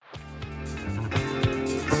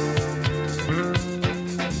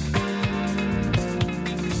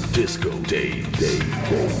When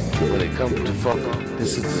it comes to funk,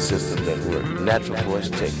 this is the system that works. Natural voice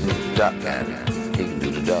technique, Doc Annie, he can do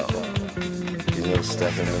the dog. You know,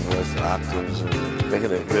 stepping the voice octaves,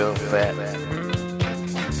 making it real fat.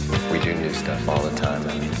 We do new stuff all the time.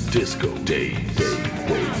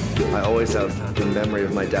 I always have the memory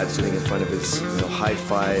of my dad sitting in front of his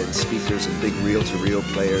hi-fi and speakers and big reel-to-reel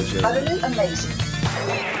players. Utterly amazing.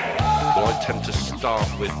 Well, I tend to start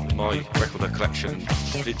with my record collection,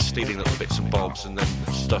 stealing little bits and bobs, and then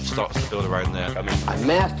stuff starts to build around there. I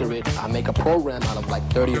master it, I make a program out of like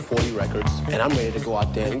 30 or 40 records, and I'm ready to go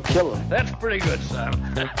out there and kill them. That's pretty good, Sam.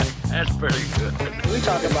 That's pretty good. We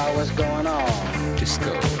talk about what's going on.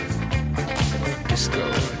 Disco.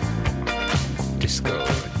 Disco. Disco.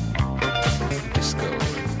 Disco.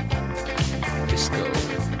 Disco.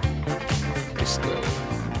 Disco.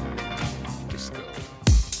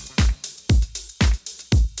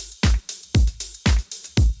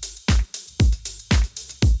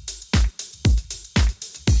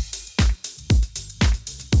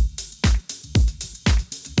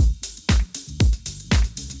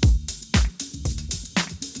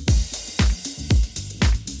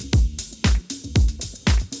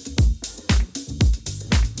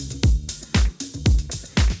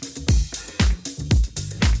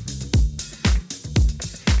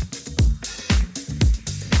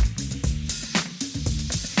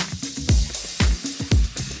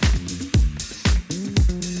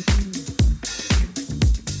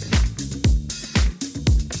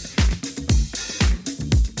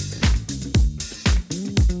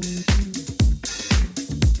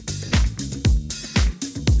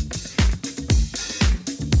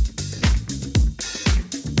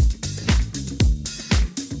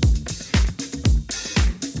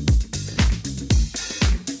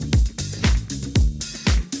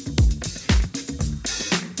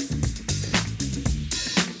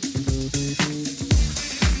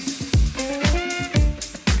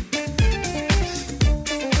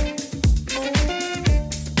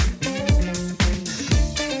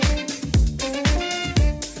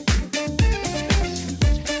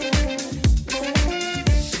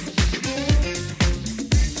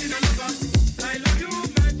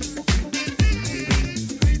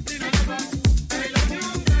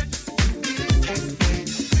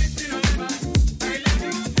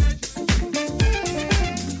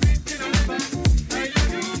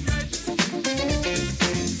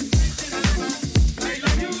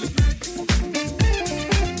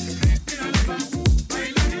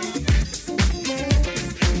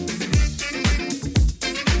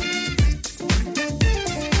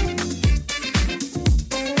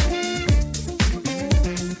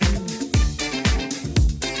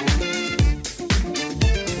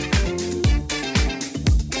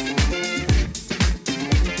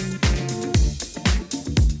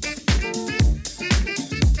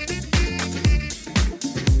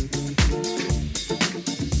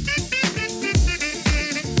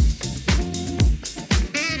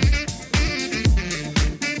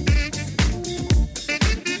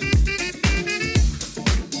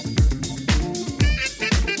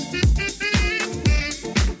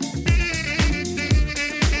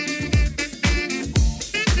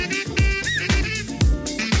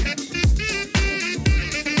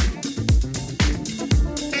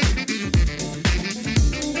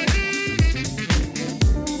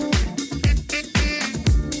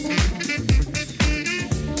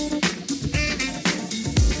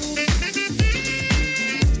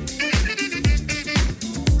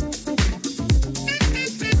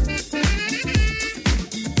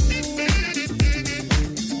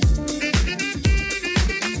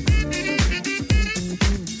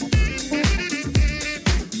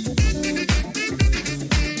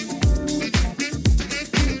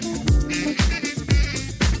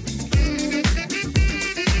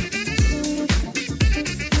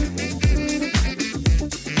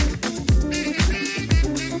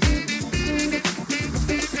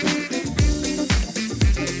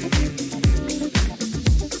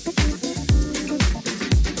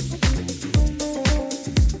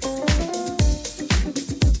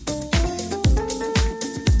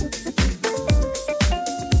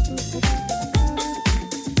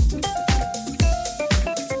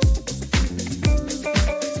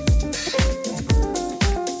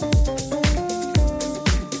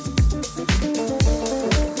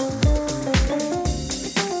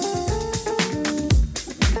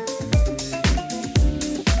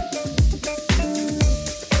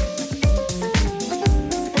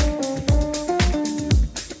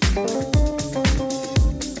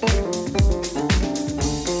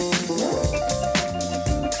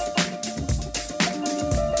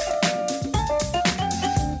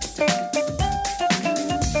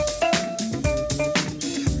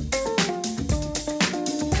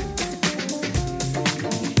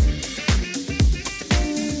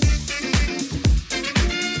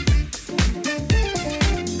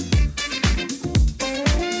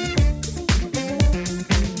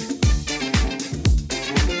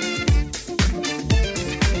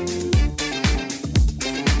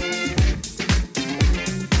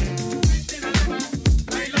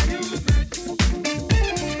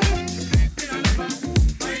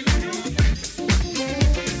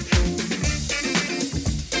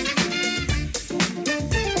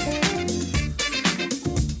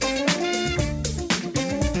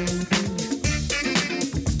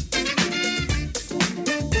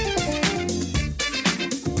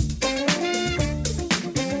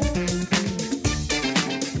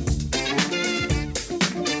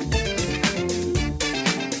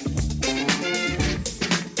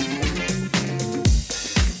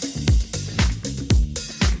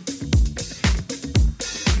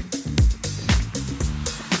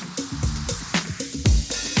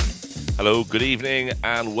 Hello, good evening,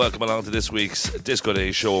 and welcome along to this week's Disco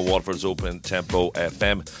Day show on Waterford's Open Tempo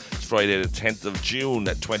FM. It's Friday the 10th of June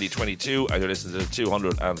 2022, and you're listening to the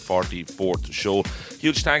 244th show.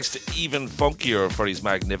 Huge thanks to Even Funkier for his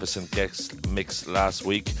magnificent guest mix last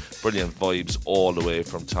week. Brilliant vibes all the way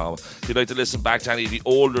from Tom. If you'd like to listen back to any of the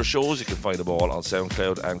older shows, you can find them all on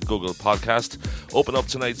SoundCloud and Google Podcast. Open up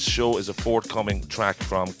tonight's show is a forthcoming track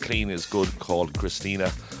from Clean Is Good called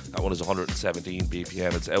Christina. That one is 117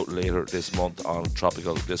 BPM. It's out later this month on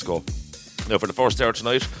Tropical Disco. Now, for the first hour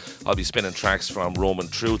tonight, I'll be spinning tracks from Roman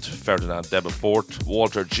Truth, Ferdinand Debefort,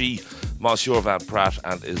 Walter G, Monsieur Van Pratt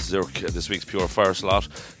and Izurk. This week's Pure Fire slot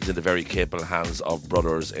is in the very capable hands of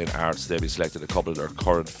Brothers in Arts. They'll be selected a couple of their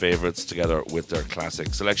current favourites together with their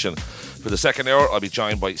classic selection. For the second hour, I'll be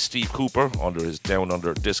joined by Steve Cooper under his Down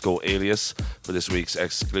Under Disco alias for this week's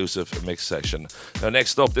exclusive mix session. Now,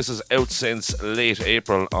 next up, this is out since late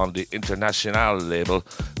April on the International label.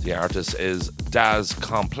 The artist is Daz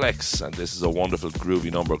Complex, and this is a wonderful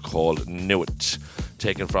groovy number called Knew It,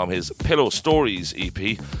 taken from his Pillow Stories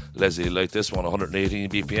EP. Leslie liked this one, 118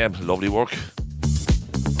 BPM. Lovely work.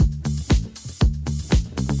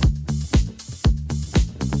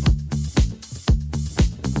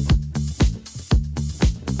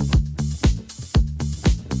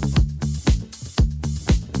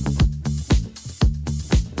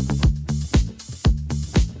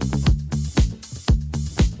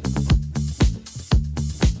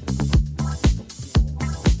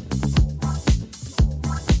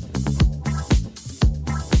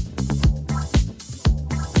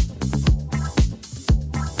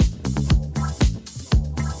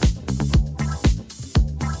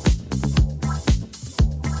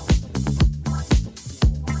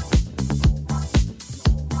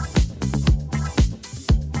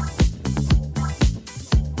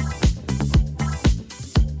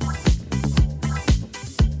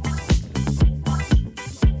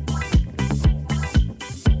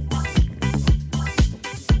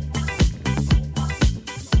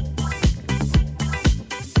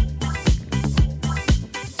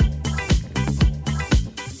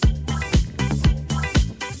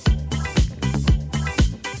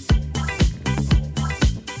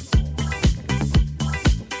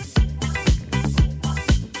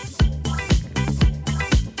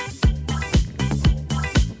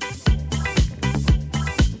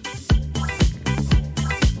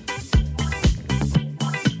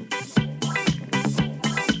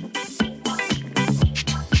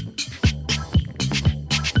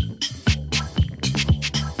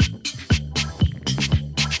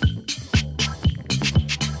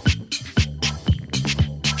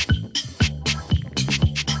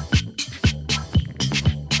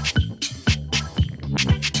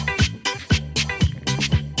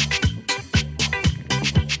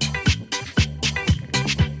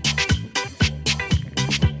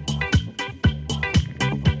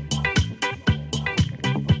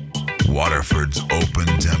 Waterford's Open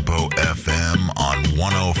Tempo FM on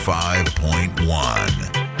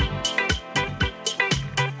 105.1.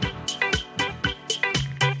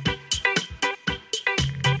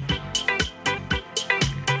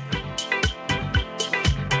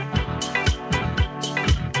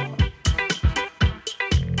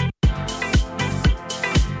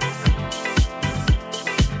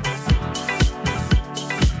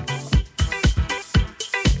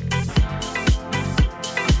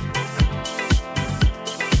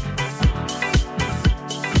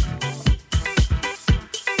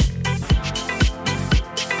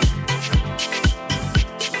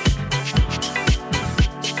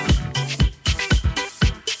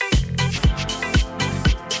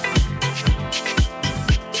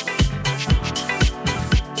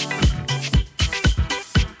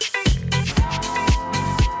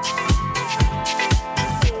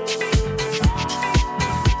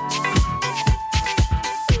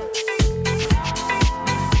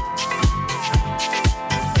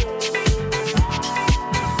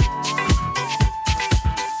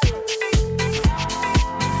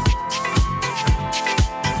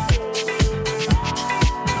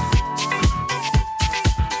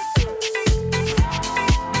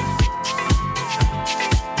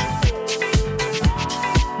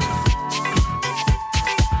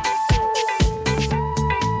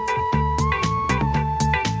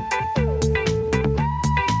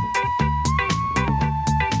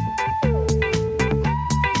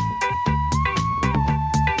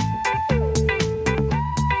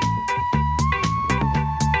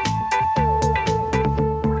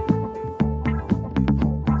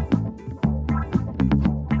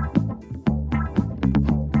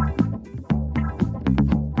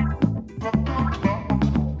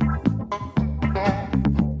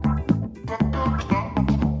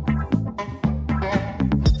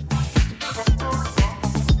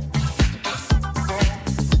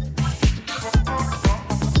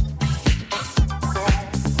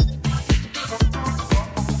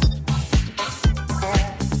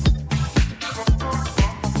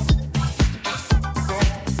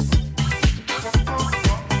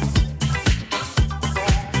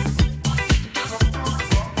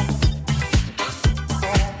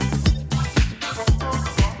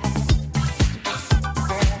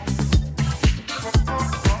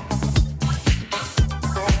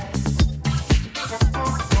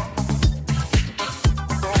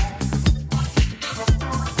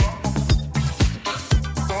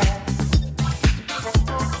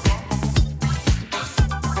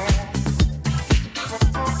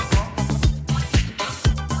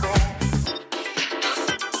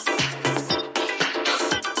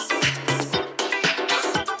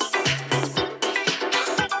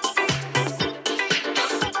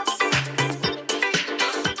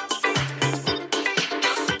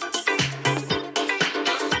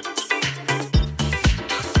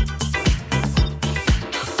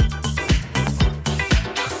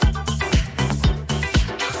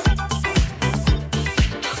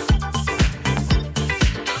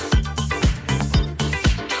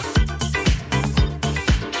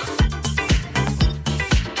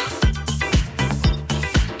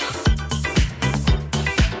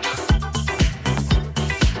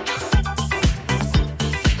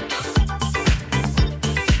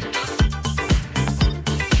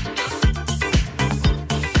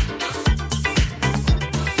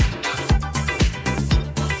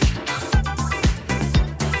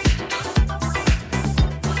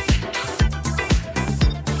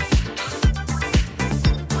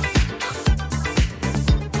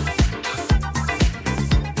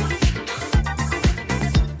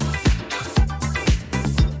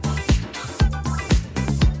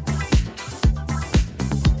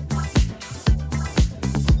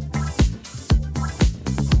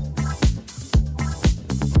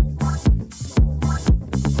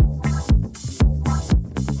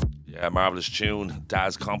 marvellous tune,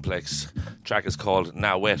 Daz Complex. Track is called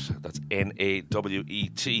Nawet. That's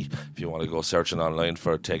Nawet. If you want to go searching online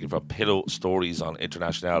for it, take it from Pillow Stories on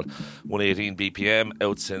International. 118 BPM,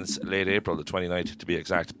 out since late April, the 29th to be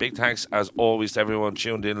exact. Big thanks as always to everyone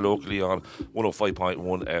tuned in locally on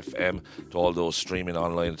 105.1 FM, to all those streaming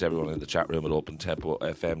online, to everyone in the chat room at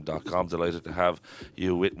opentempofm.com. Delighted to have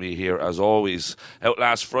you with me here as always. Out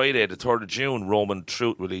last Friday, the 3rd of June, Roman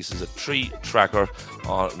Truth releases a 3-tracker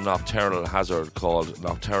on Nocturnal Hazard called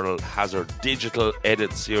Nocturnal Hazard Digital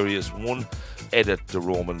Edit Series 1. Edit the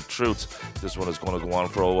Roman Truth. This one is going to go on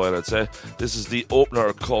for a while, I'd say. This is the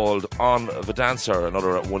opener called On the Dancer,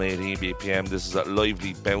 another at 118 BPM. This is a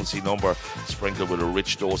lively, bouncy number sprinkled with a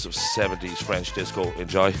rich dose of 70s French disco.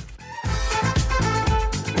 Enjoy.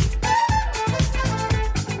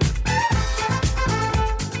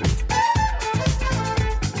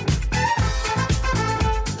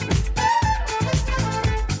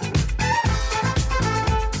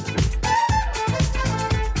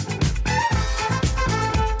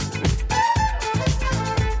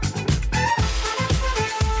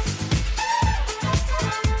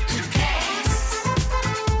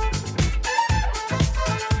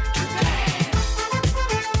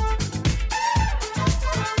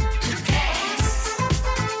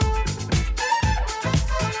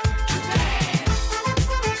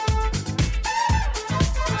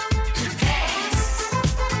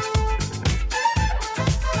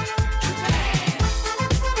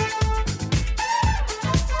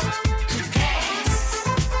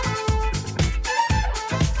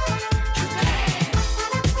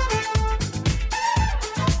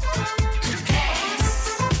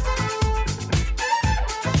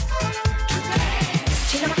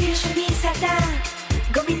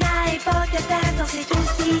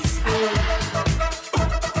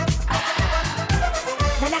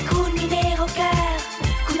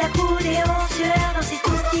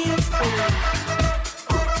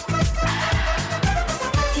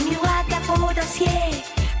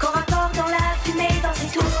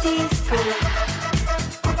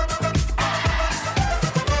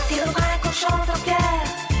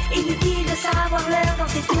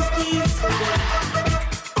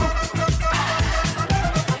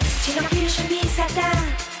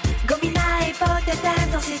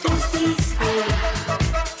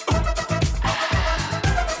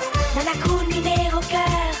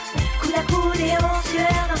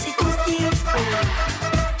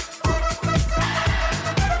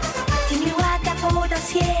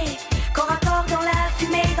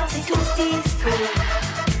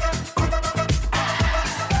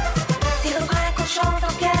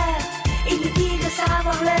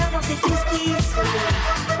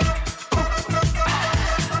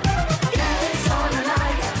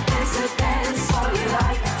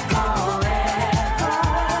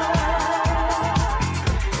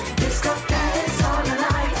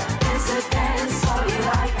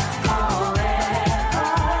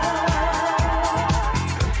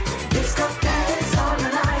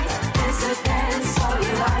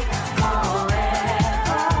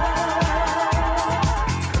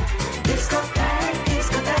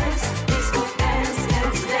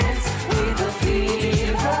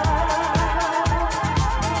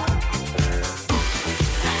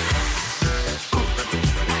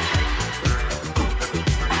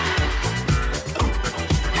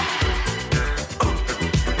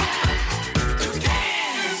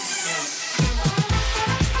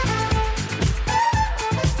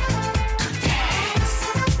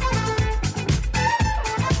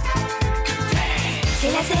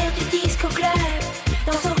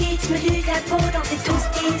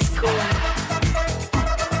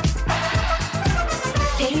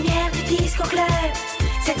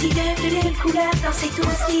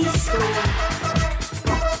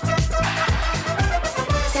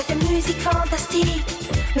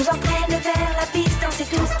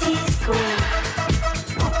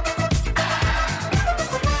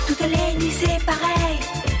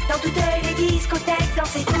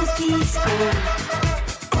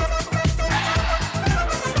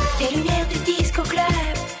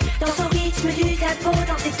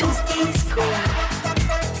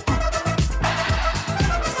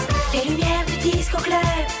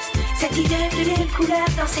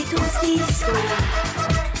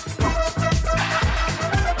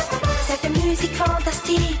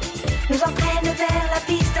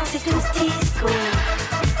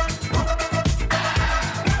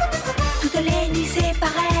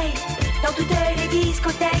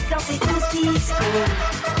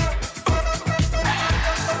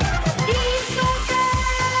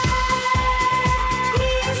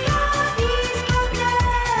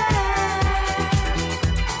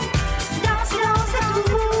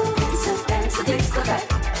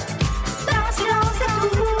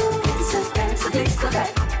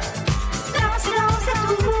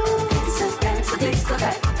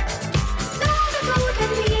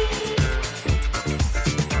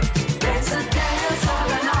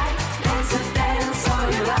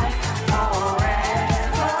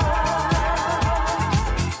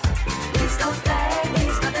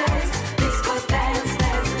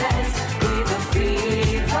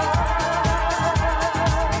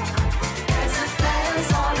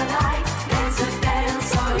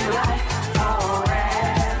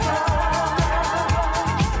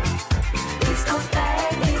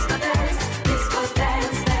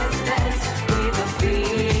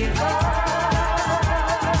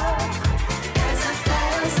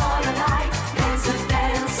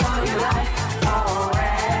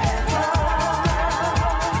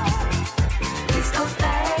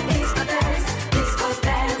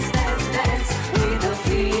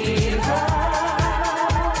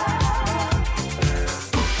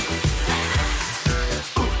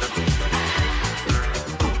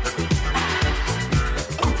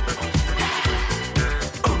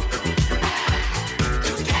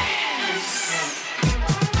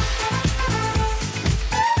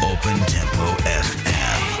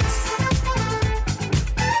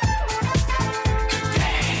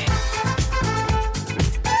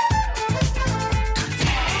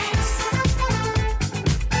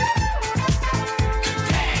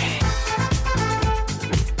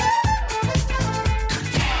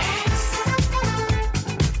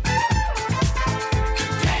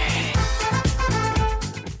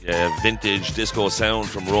 Vintage disco sound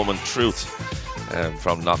from Roman Truth,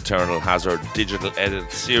 from Nocturnal Hazard digital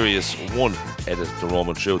edit series 1 edit the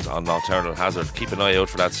Roman Truth on Nocturnal Hazard. Keep an eye out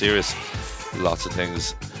for that series, lots of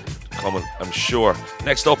things coming I'm sure.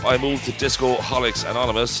 Next up I move to Disco Holics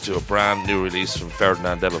Anonymous, to a brand new release from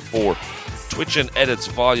Ferdinand Devil 4. Twitchin' Edits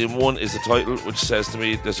Volume 1 is the title, which says to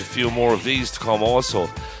me there's a few more of these to come also.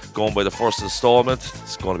 Going by the first installment,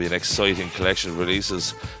 it's going to be an exciting collection of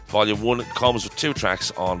releases. Volume 1 comes with 2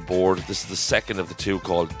 tracks on board. This is the second of the 2,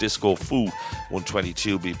 called Disco Foo,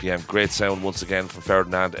 122 BPM. Great sound once again from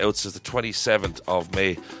Ferdinand. Out since the 27th of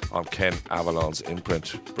May on Ken Avalon's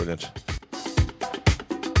imprint. Brilliant.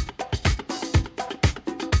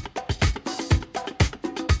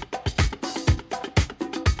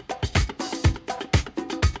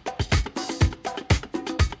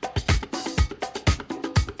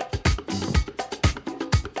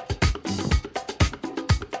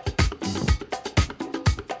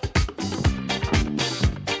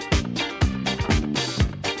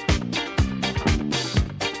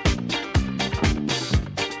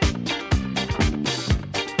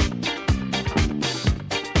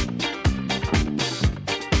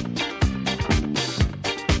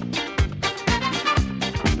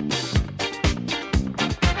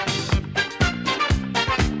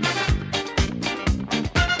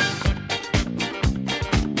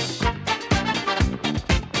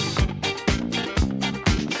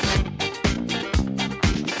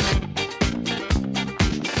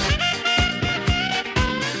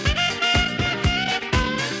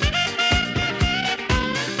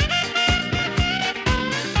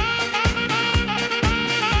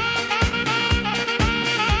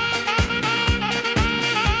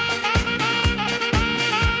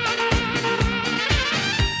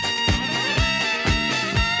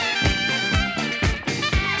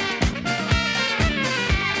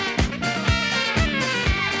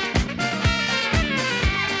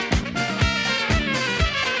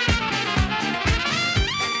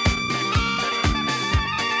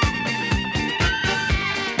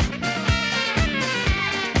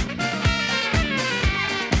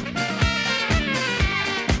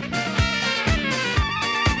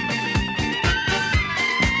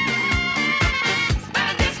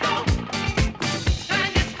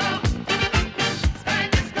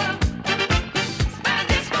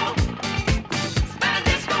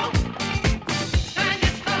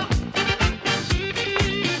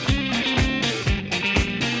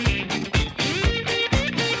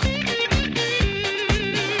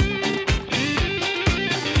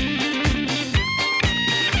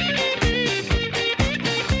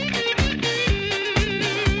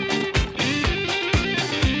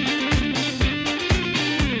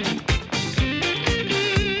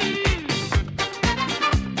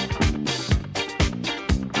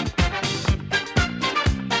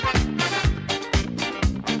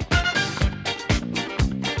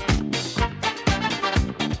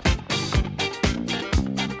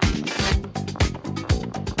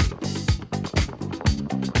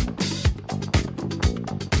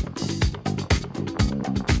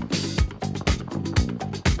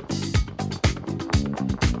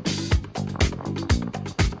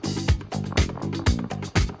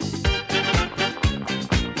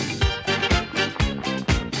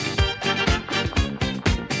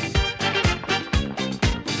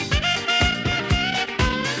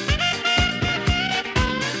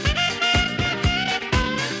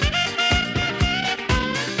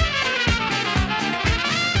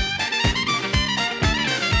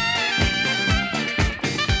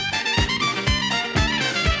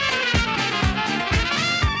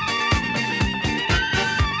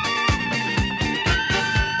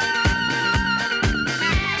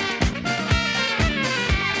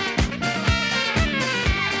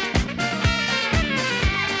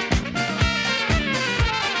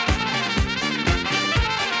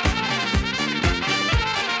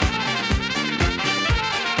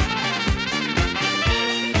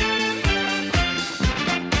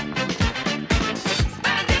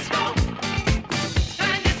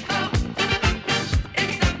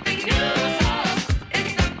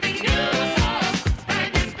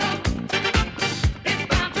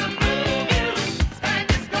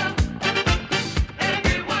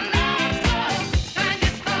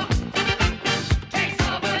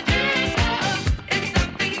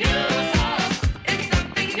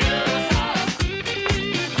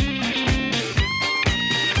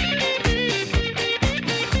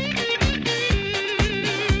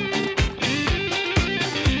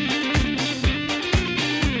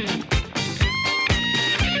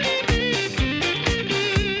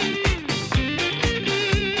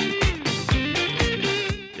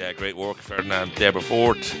 Martin and Deborah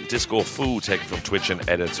Ford. Disco Food, taken from Twitch and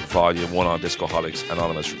Edits, Volume 1 on Discoholics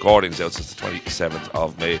Anonymous Recordings, out since the 27th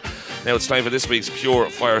of May. Now it's time for this week's Pure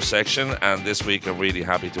Fire section, and this week I'm really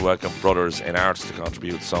happy to welcome Brothers in Arts to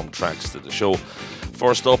contribute some tracks to the show.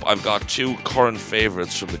 First up, I've got two current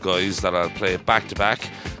favourites from the guys that I'll play back to back,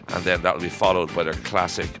 and then that'll be followed by their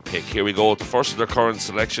classic pick. Here we go. The first of their current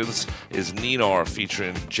selections is Ninor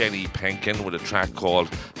featuring Jenny Penkin with a track called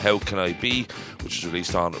How Can I Be, which is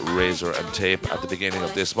released on Razor and Tape at the beginning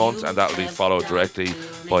of this month, and that'll be followed directly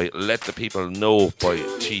by Let the People Know by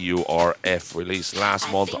TURF, released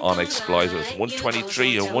last month on Exploited.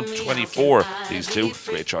 123 and 124, these two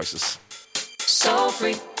great choices. So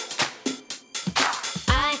free.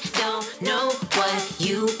 I don't know what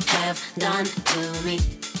you have done to me.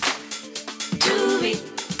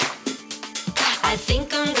 I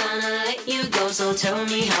think I'm gonna let you go, so tell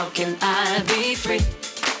me, how can I be free?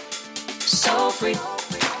 So free.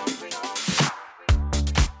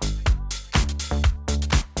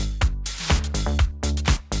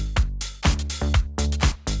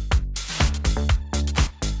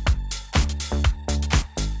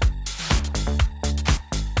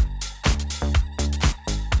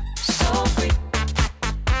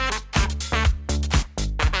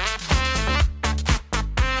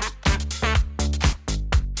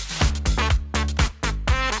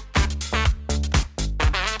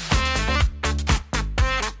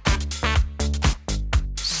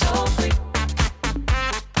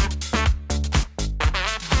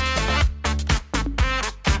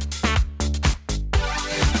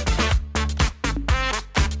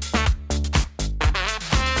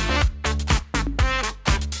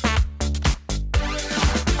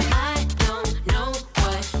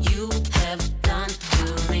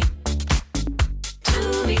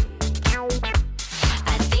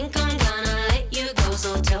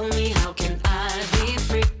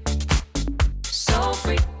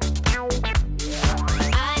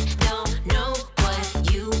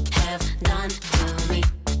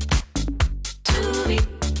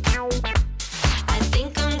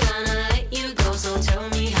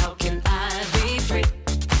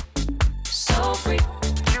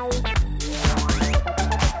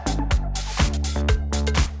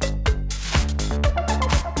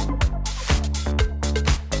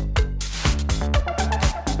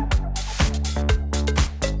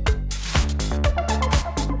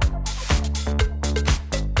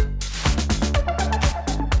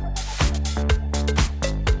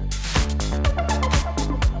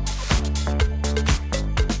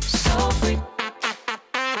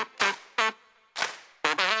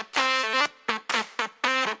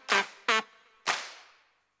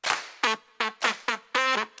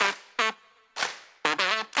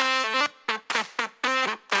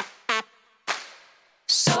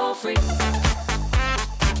 Free.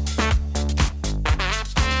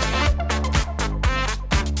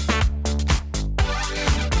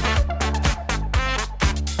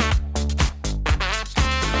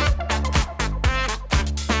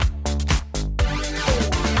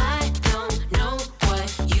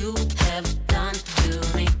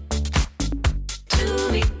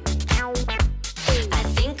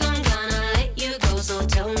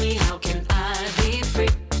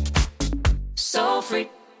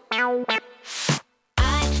 Free.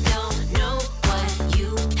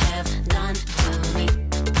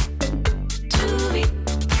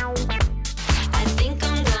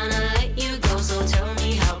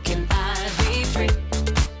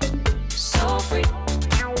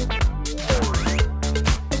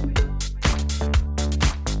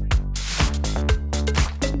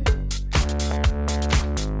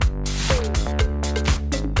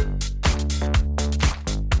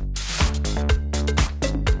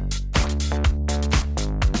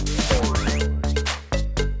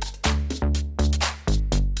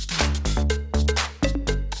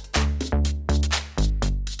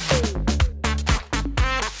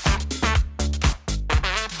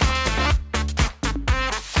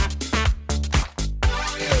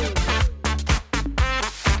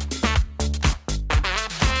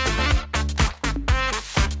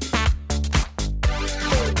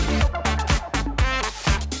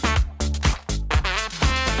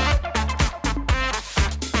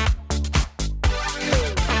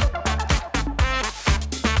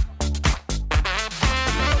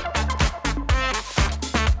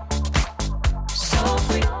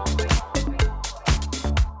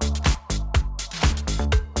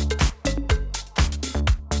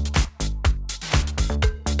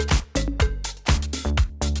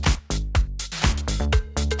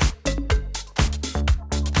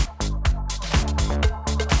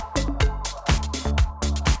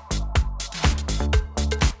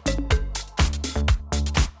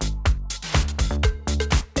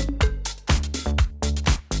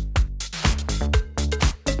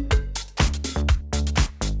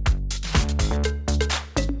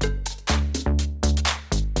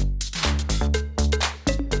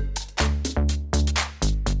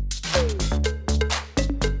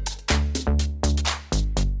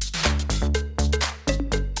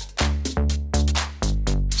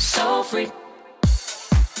 free.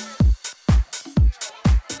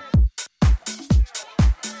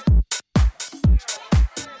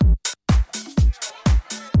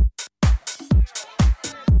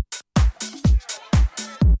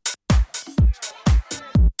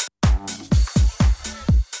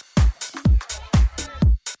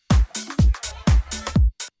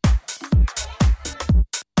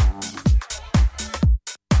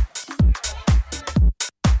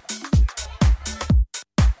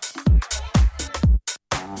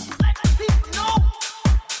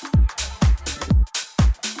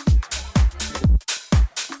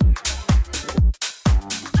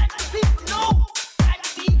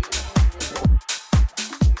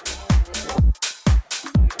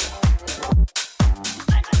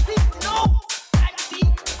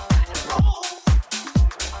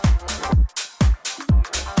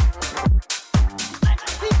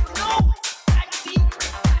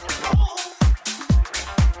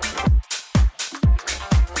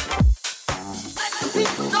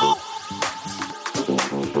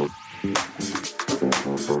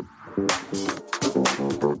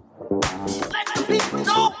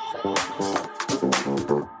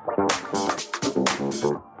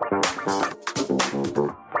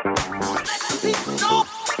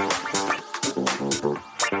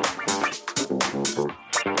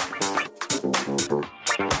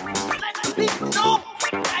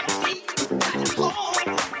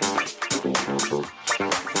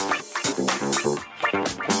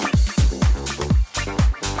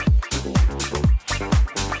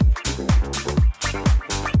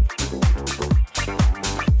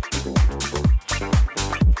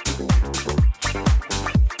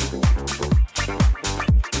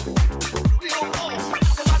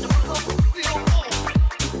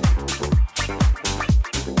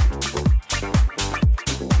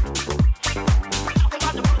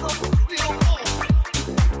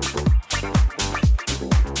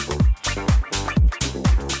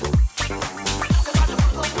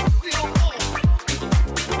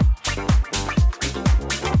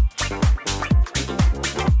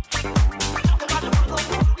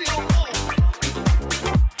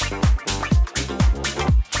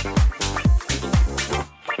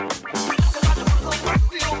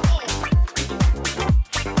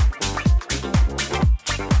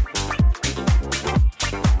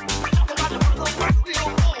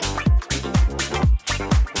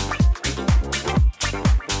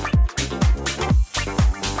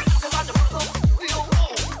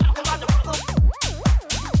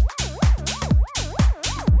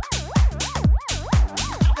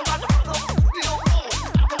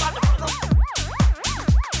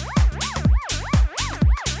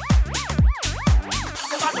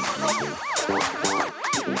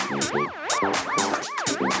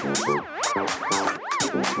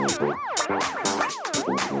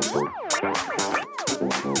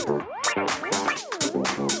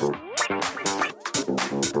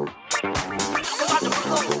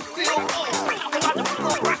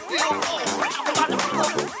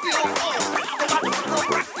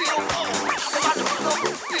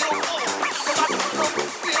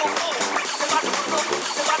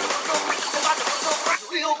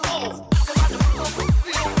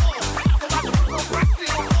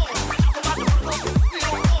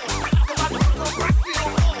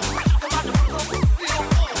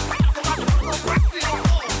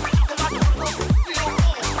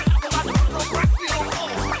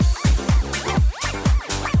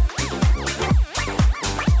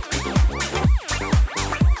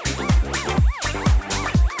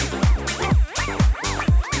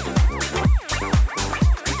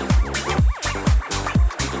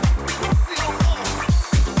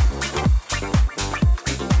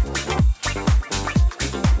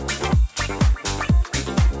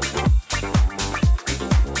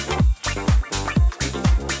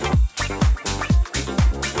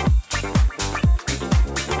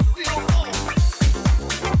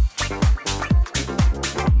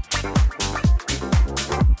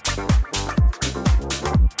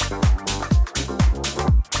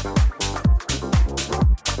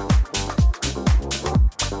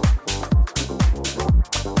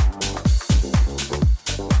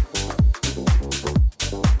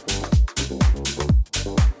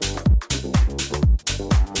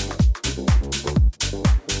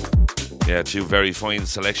 Yeah, two very fine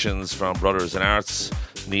selections from Brothers in Arts.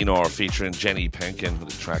 Ninor featuring Jenny Penkin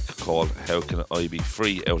with a track called How Can I Be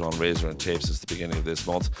Free, out on Razor and Tape since the beginning of this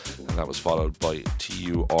month, and that was followed by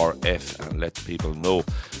TURF and Let the People Know,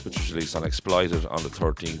 which was released on Exploited on the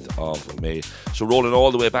 13th of May. So rolling all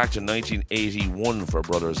the way back to 1981 for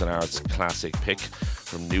Brothers in Arts classic pick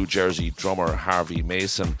from New Jersey drummer Harvey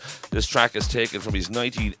Mason. This track is taken from his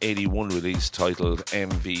 1981 release titled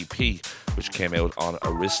MVP, which came out on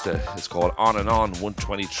Arista. It's called On and On,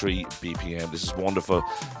 123 BPM. This is wonderful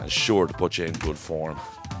and sure to put you in good form.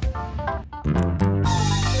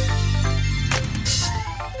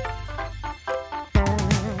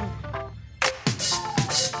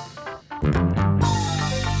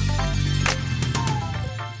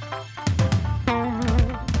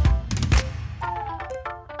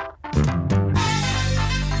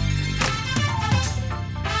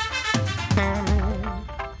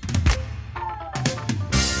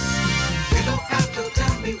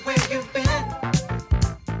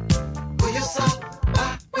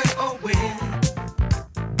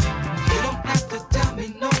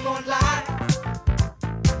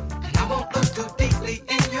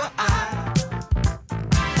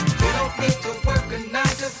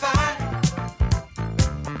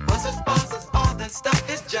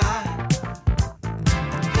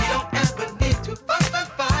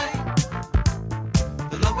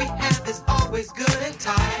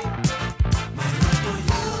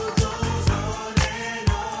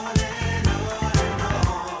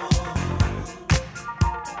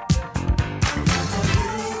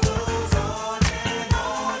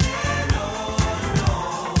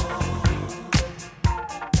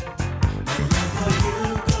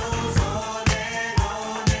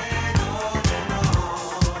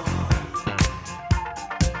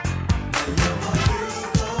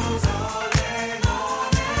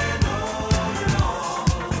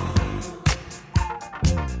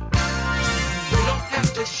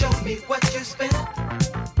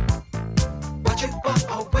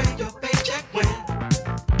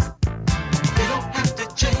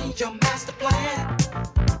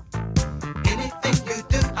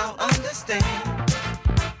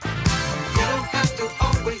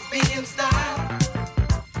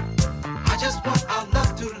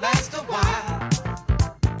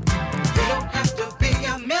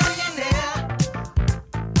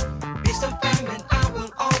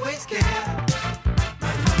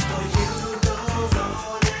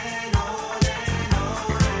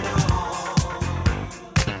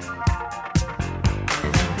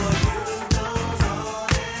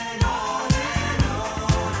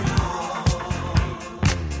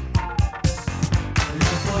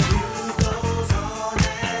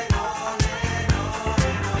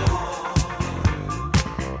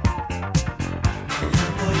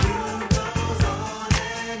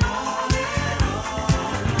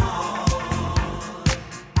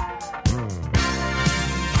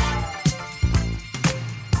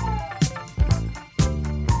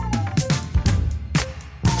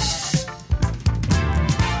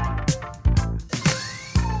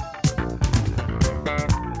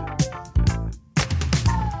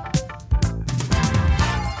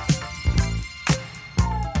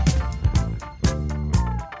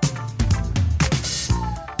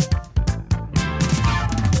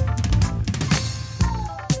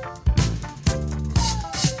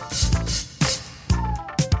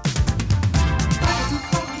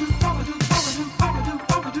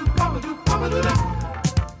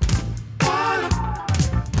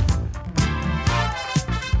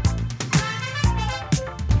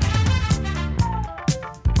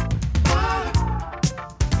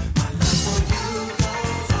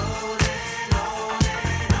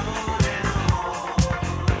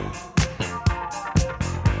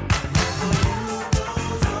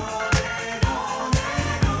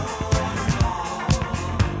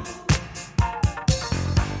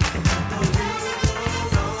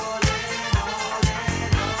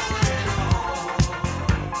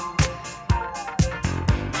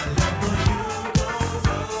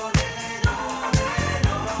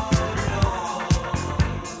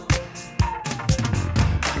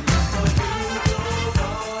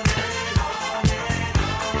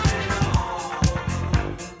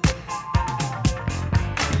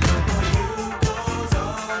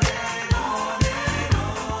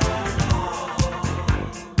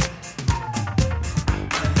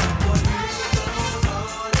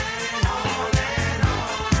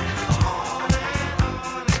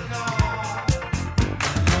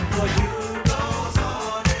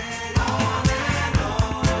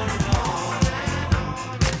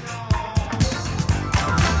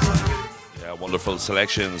 wonderful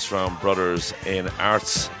selections from Brothers in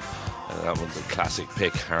Arts. That one's a classic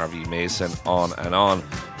pick, Harvey Mason, On and On,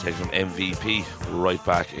 taken from MVP right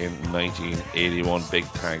back in 1981. Big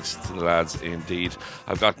thanks to the lads indeed.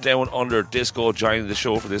 I've got Down Under Disco joining the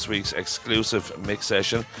show for this week's exclusive mix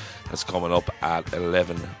session. That's coming up at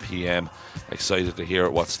 11 p.m. Excited to hear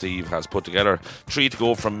what Steve has put together. 3 to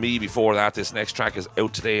go from me before that. This next track is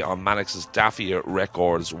out today on Mannix's Daffia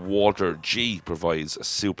Records. Walter G provides a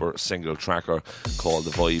super single tracker called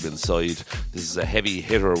The Vibe Inside. This is a heavy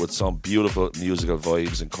hitter with some beautiful musical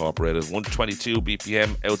vibes incorporated. 122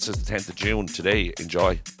 BPM out since the 10th of June today.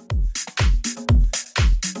 Enjoy.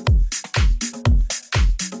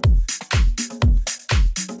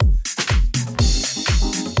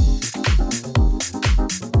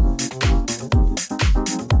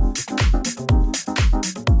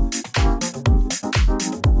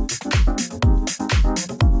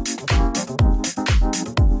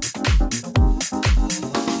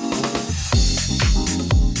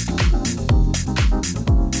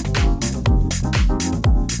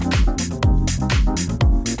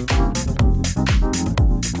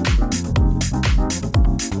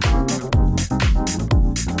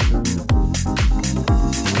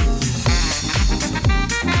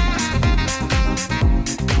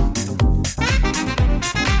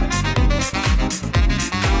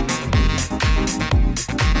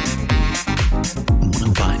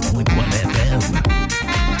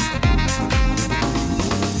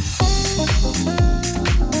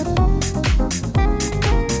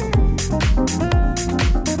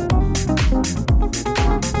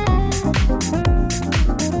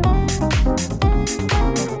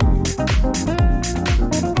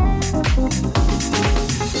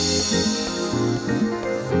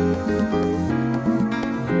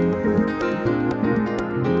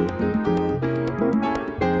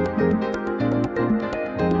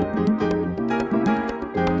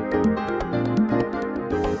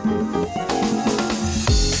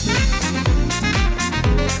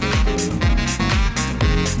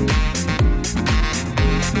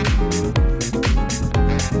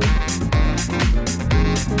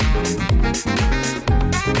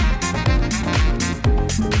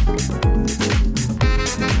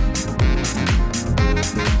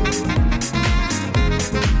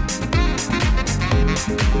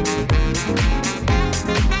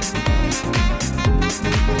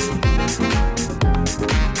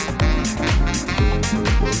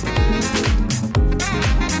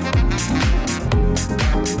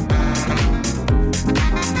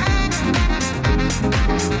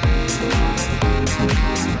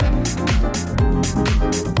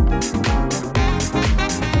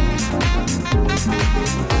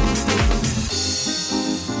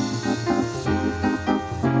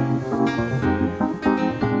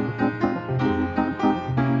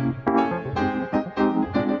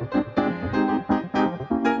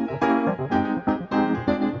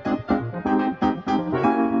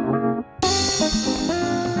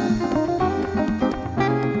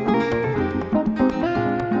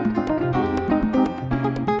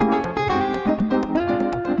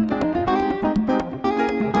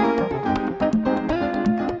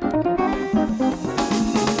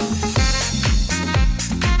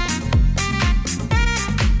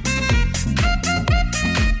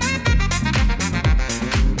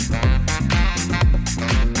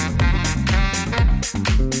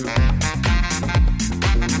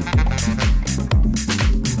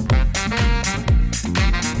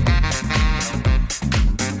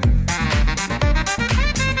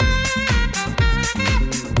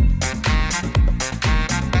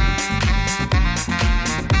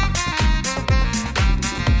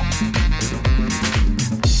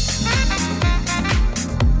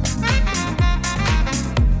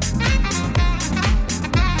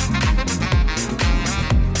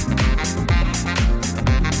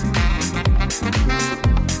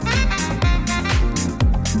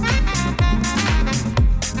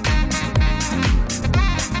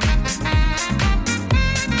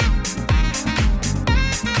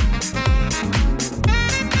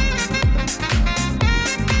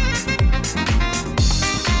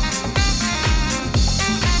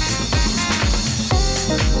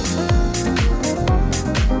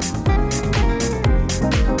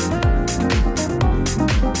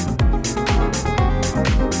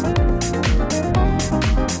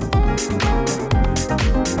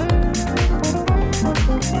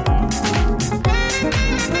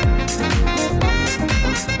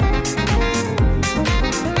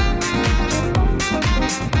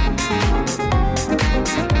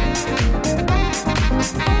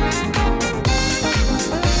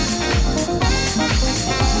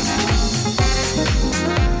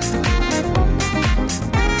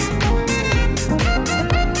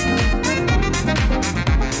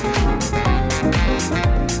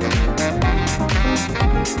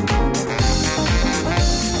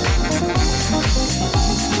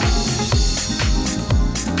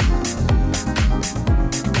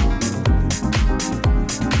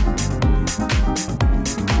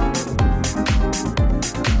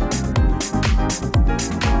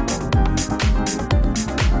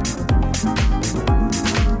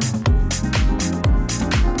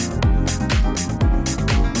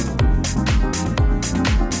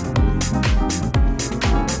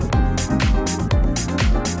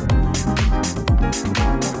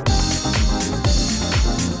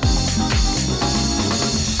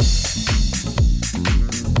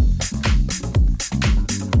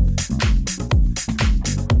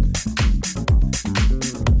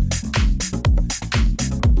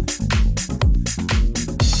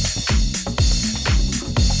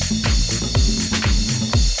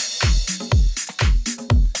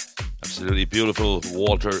 beautiful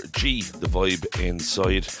Walter G, The Vibe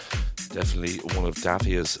Inside. Definitely one of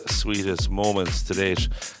Daffia's sweetest moments to date.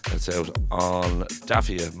 That's out on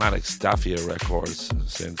Daffia, Mannix Daffia Records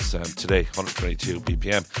since today, 122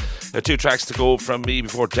 BPM. Now, 2 tracks to go from me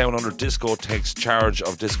before Down Under Disco takes charge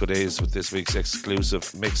of Disco Days with this week's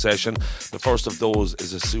exclusive mix session. The first of those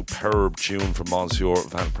is a superb tune from Monsieur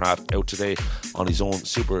Van Pratt, out today on his own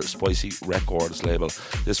Super Spicy Records label.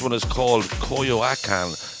 This one is called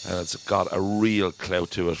Coyoacan, and it's got a real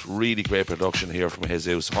clout to it. Really great production here from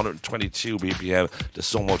Jesus. 122 BPM. There's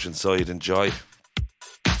so much inside. Enjoy.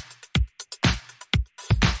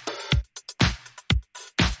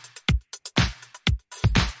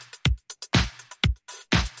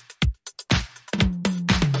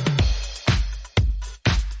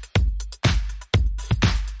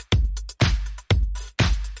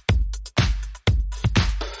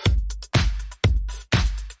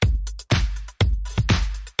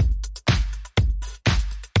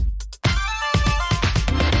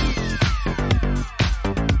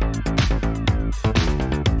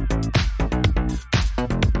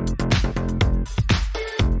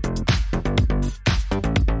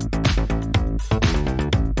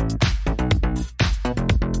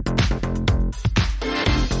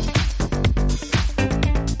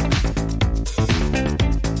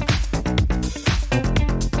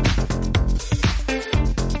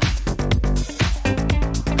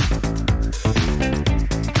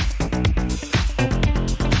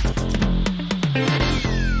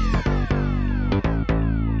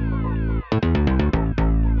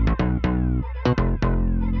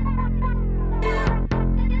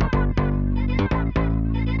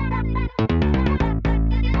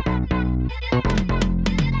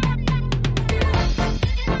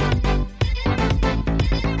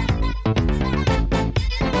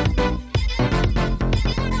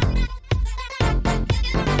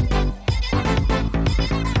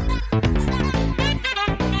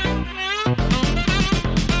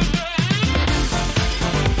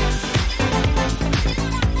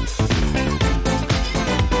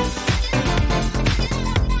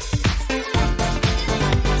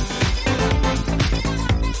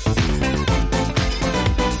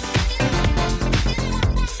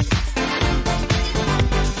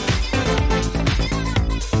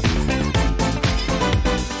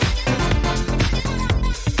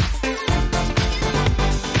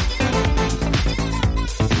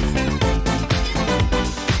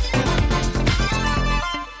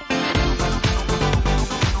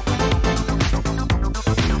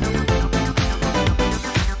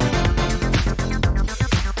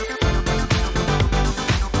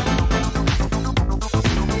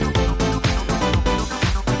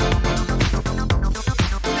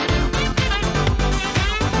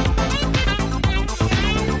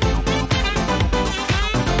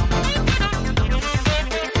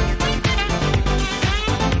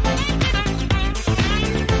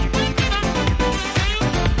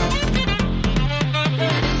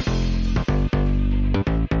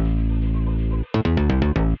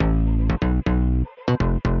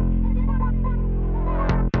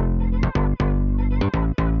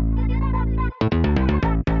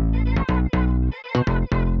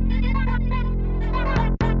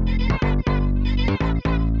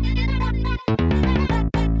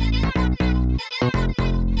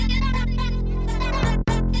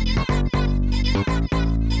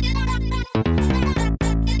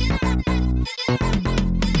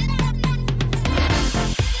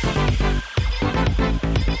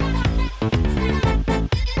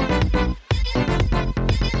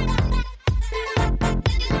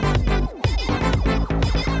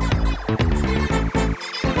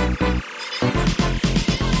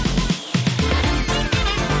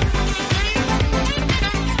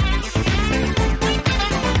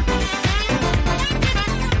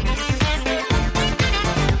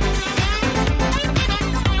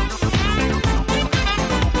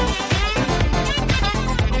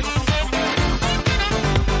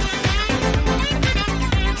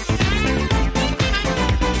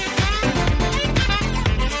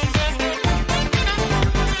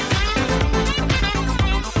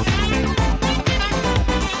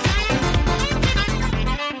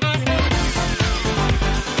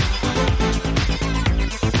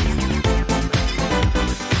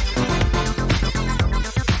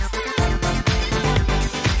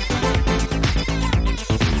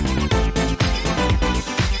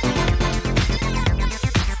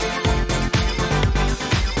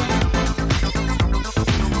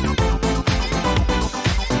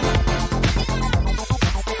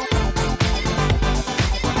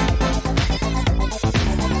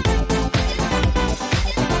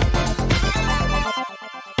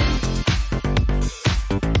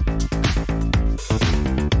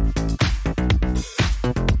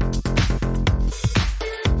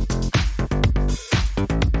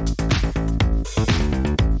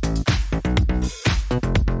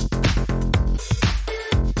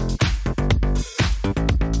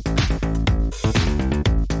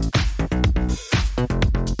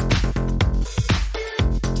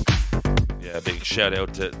 shout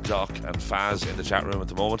out to Doc and Faz in the chat room at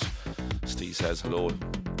the moment. Steve says hello.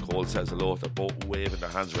 Cole says hello. They're both waving their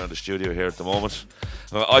hands around the studio here at the moment.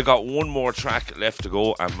 I got one more track left to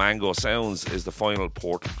go, and Mango Sounds is the final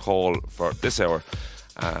port call for this hour.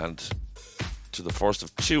 And to the first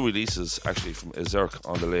of two releases actually from Ezerk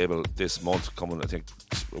on the label this month, coming I think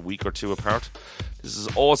a week or two apart. This is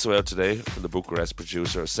also out today from the Bucharest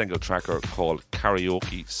producer, a single tracker called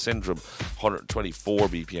Karaoke Syndrome, 124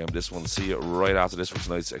 BPM. This one. See you right after this for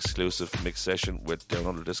tonight's exclusive mix session with Down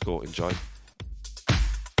Under Disco. Enjoy.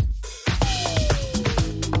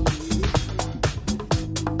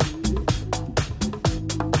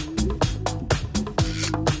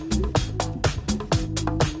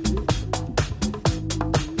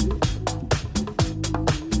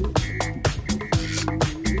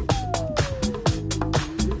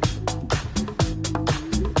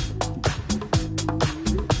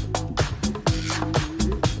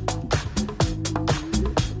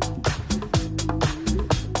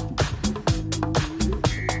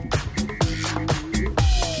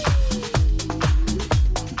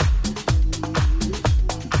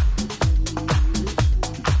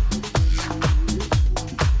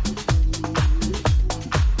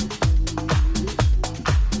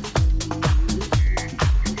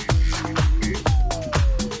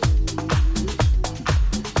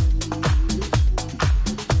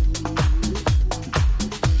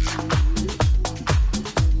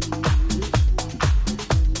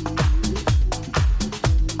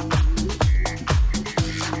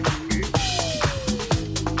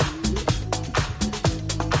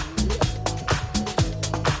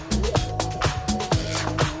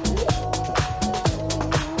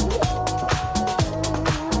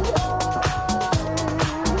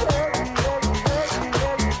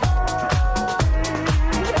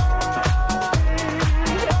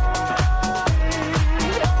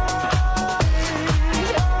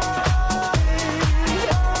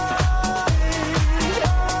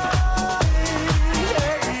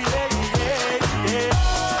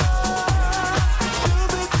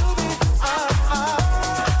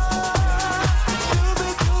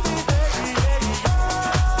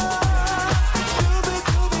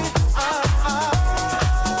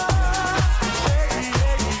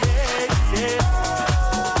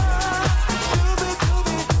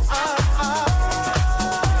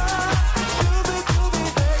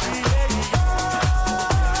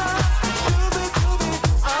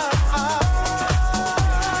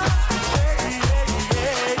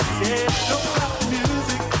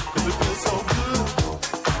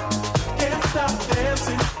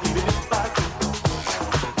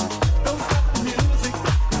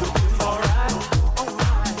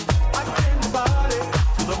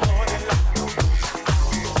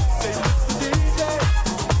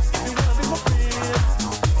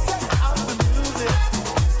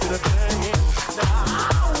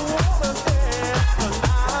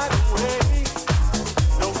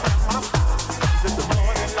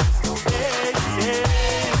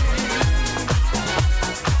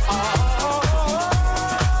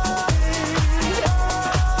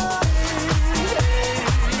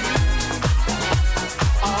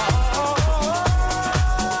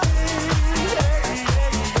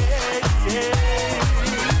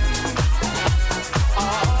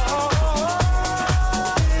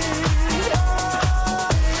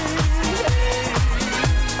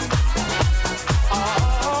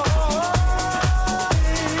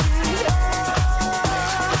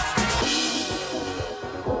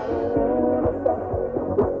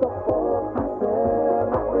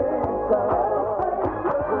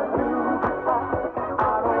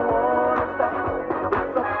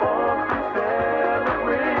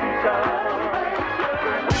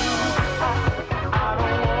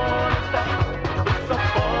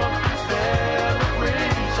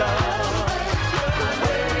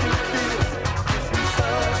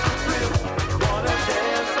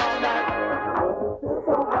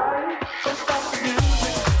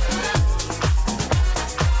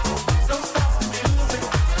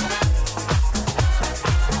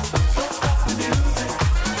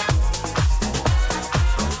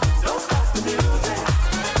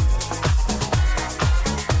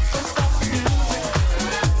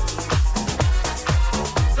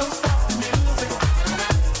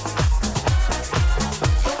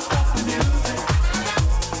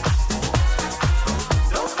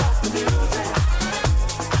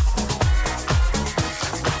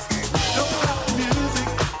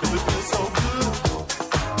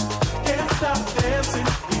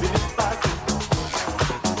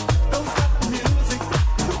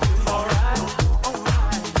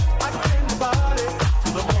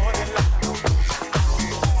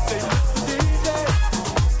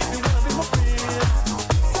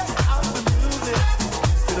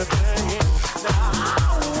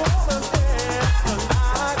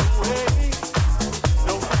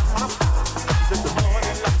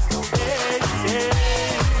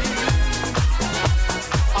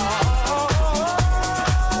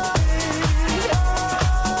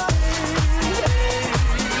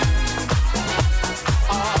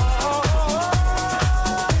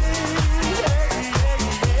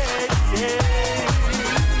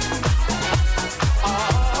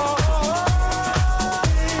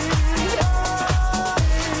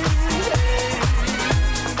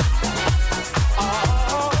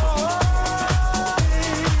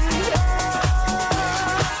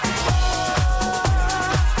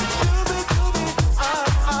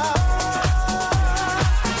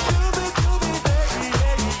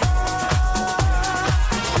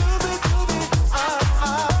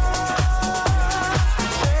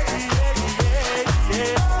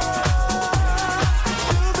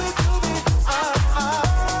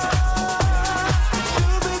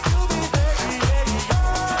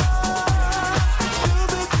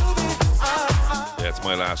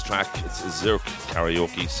 That's my last track. It's Zirk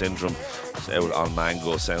Karaoke Syndrome. It's out on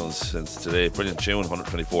Mango Sounds since today. Brilliant tune,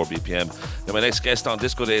 124 BPM. Now, my next guest on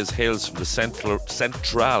Disco Days hails from the central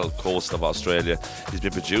coast of Australia. He's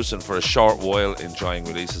been producing for a short while, enjoying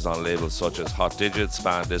releases on labels such as Hot Digits,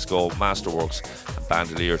 Band Disco, Masterworks, and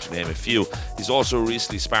Bandolier, to name a few. He's also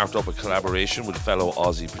recently sparked up a collaboration with fellow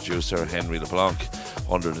Aussie producer Henry LeBlanc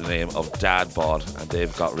under the name of Dad Bod, and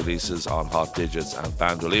they've got releases on Hot Digits and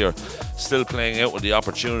Bandolier. Still playing out when the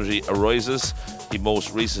opportunity arises. He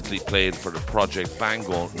most recently played for the Project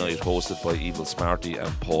Bango night hosted by Evil Smarty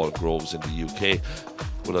and Paul Groves in the UK.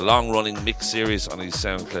 With a long-running mix series on his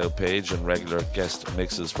SoundCloud page and regular guest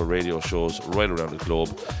mixes for radio shows right around the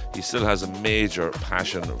globe, he still has a major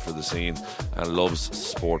passion for the scene and loves to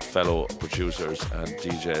support fellow producers and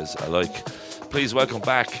DJs alike. Please welcome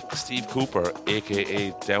back Steve Cooper,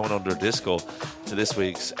 aka Down Under Disco, to this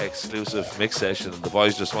week's exclusive mix session. The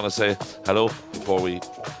boys just want to say hello before we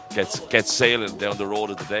get sailing down the road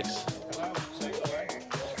of the decks. Hello, say away.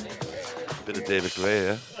 Bit of David Gray,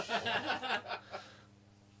 yeah?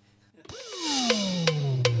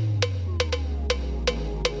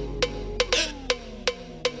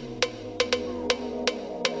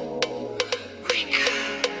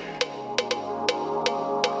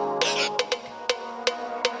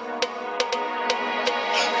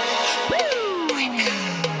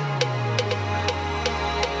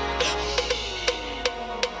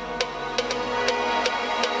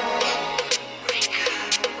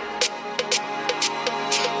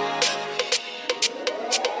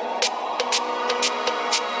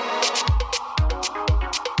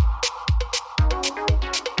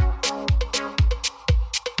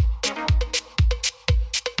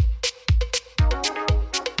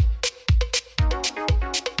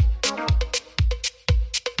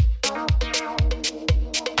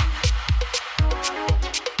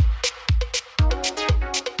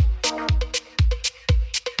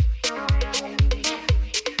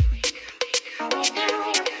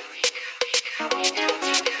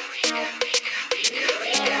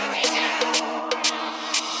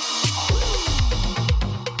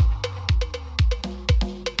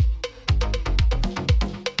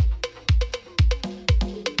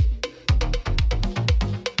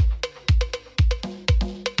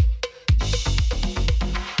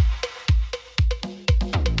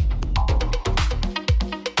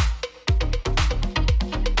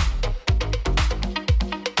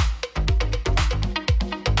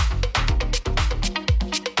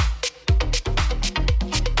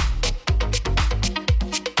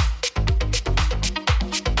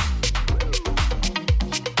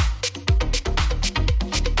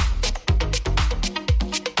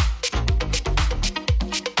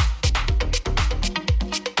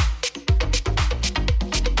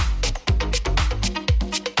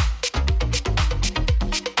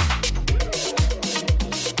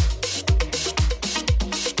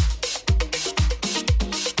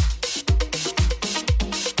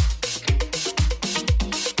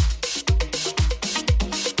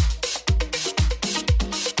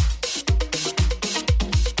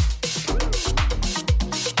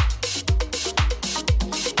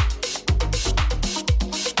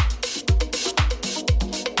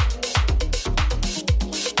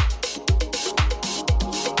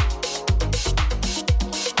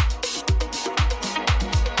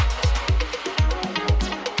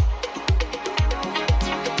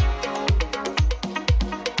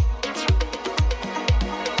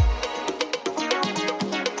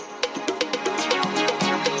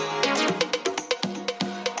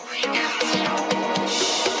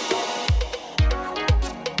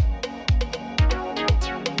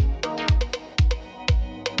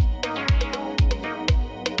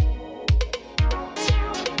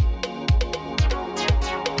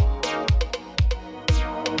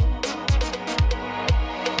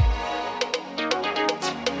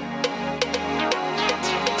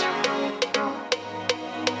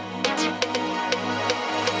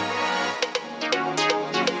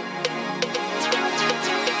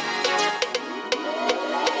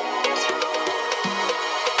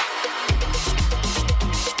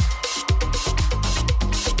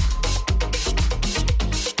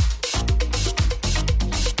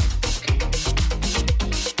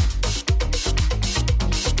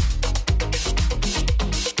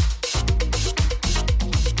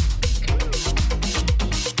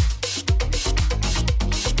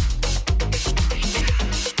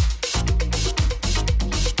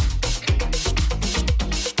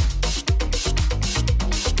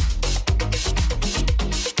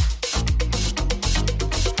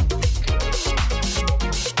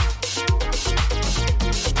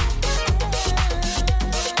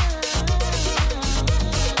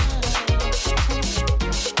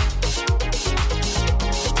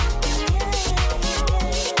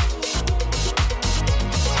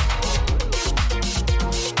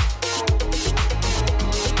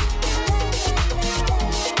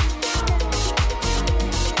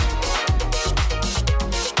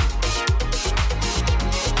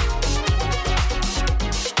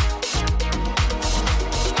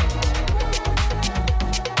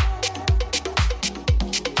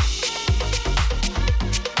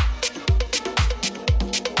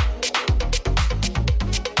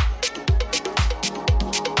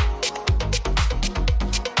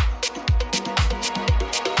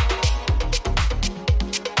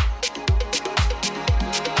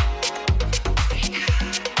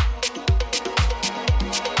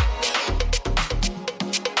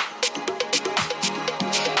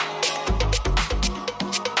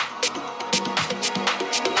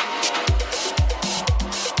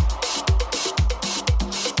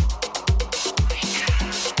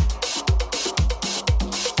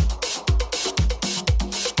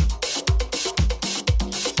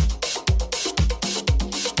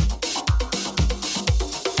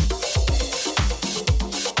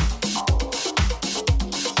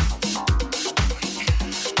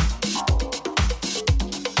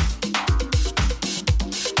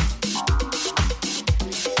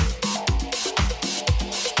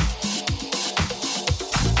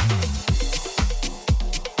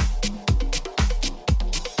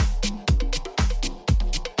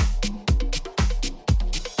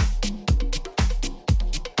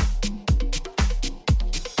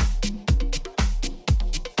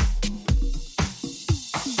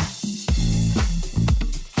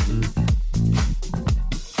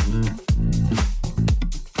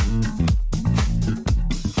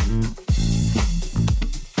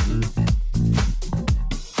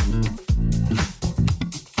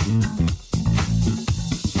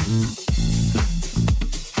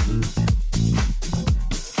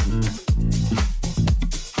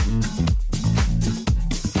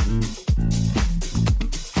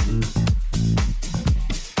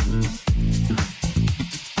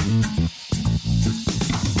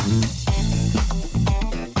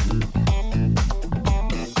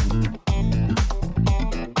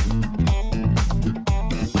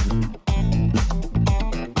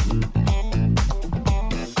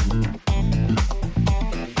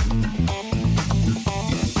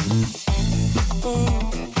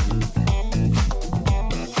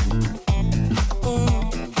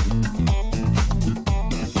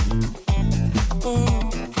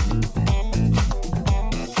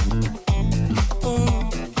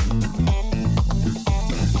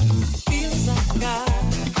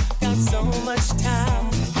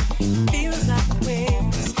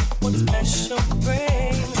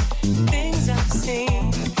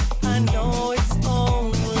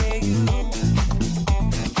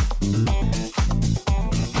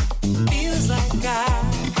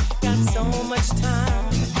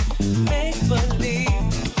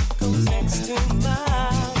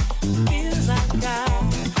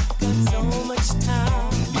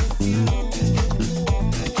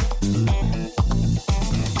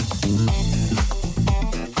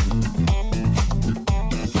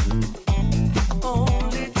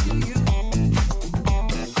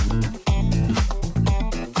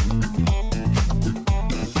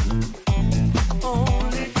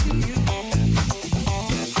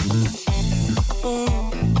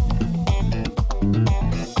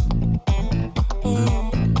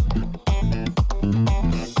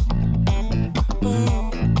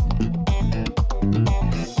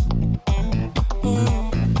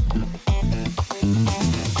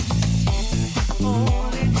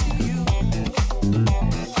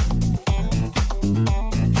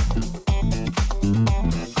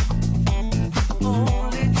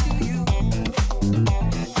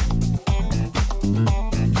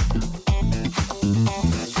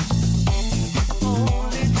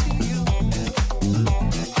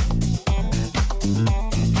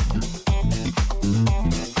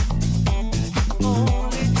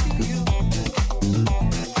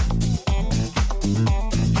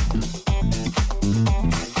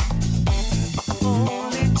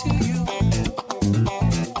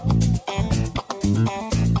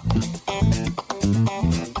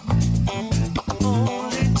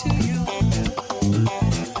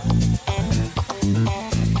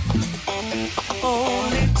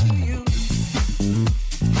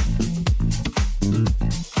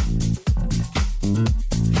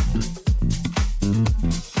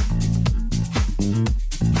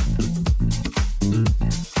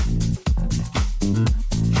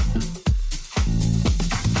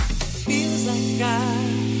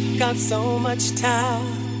 So much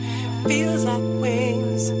time feels like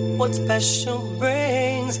wings. What special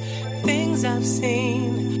brings things I've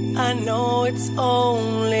seen. I know it's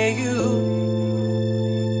only you.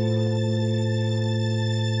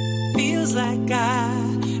 Feels like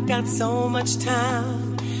I got so much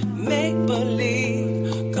time. Make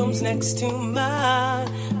believe comes next to mine.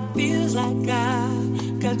 Feels like I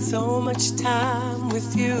got so much time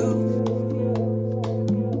with you.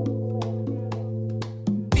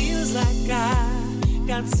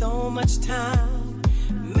 So much time,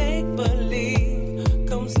 make believe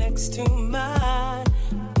comes next to mine.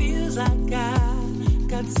 Feels like I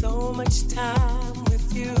got so much time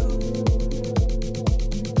with you.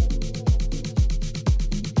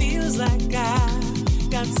 Feels like I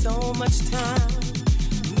got so much time,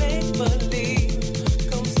 make believe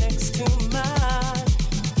comes next to mine.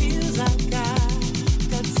 Feels like I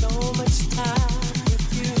got so much time.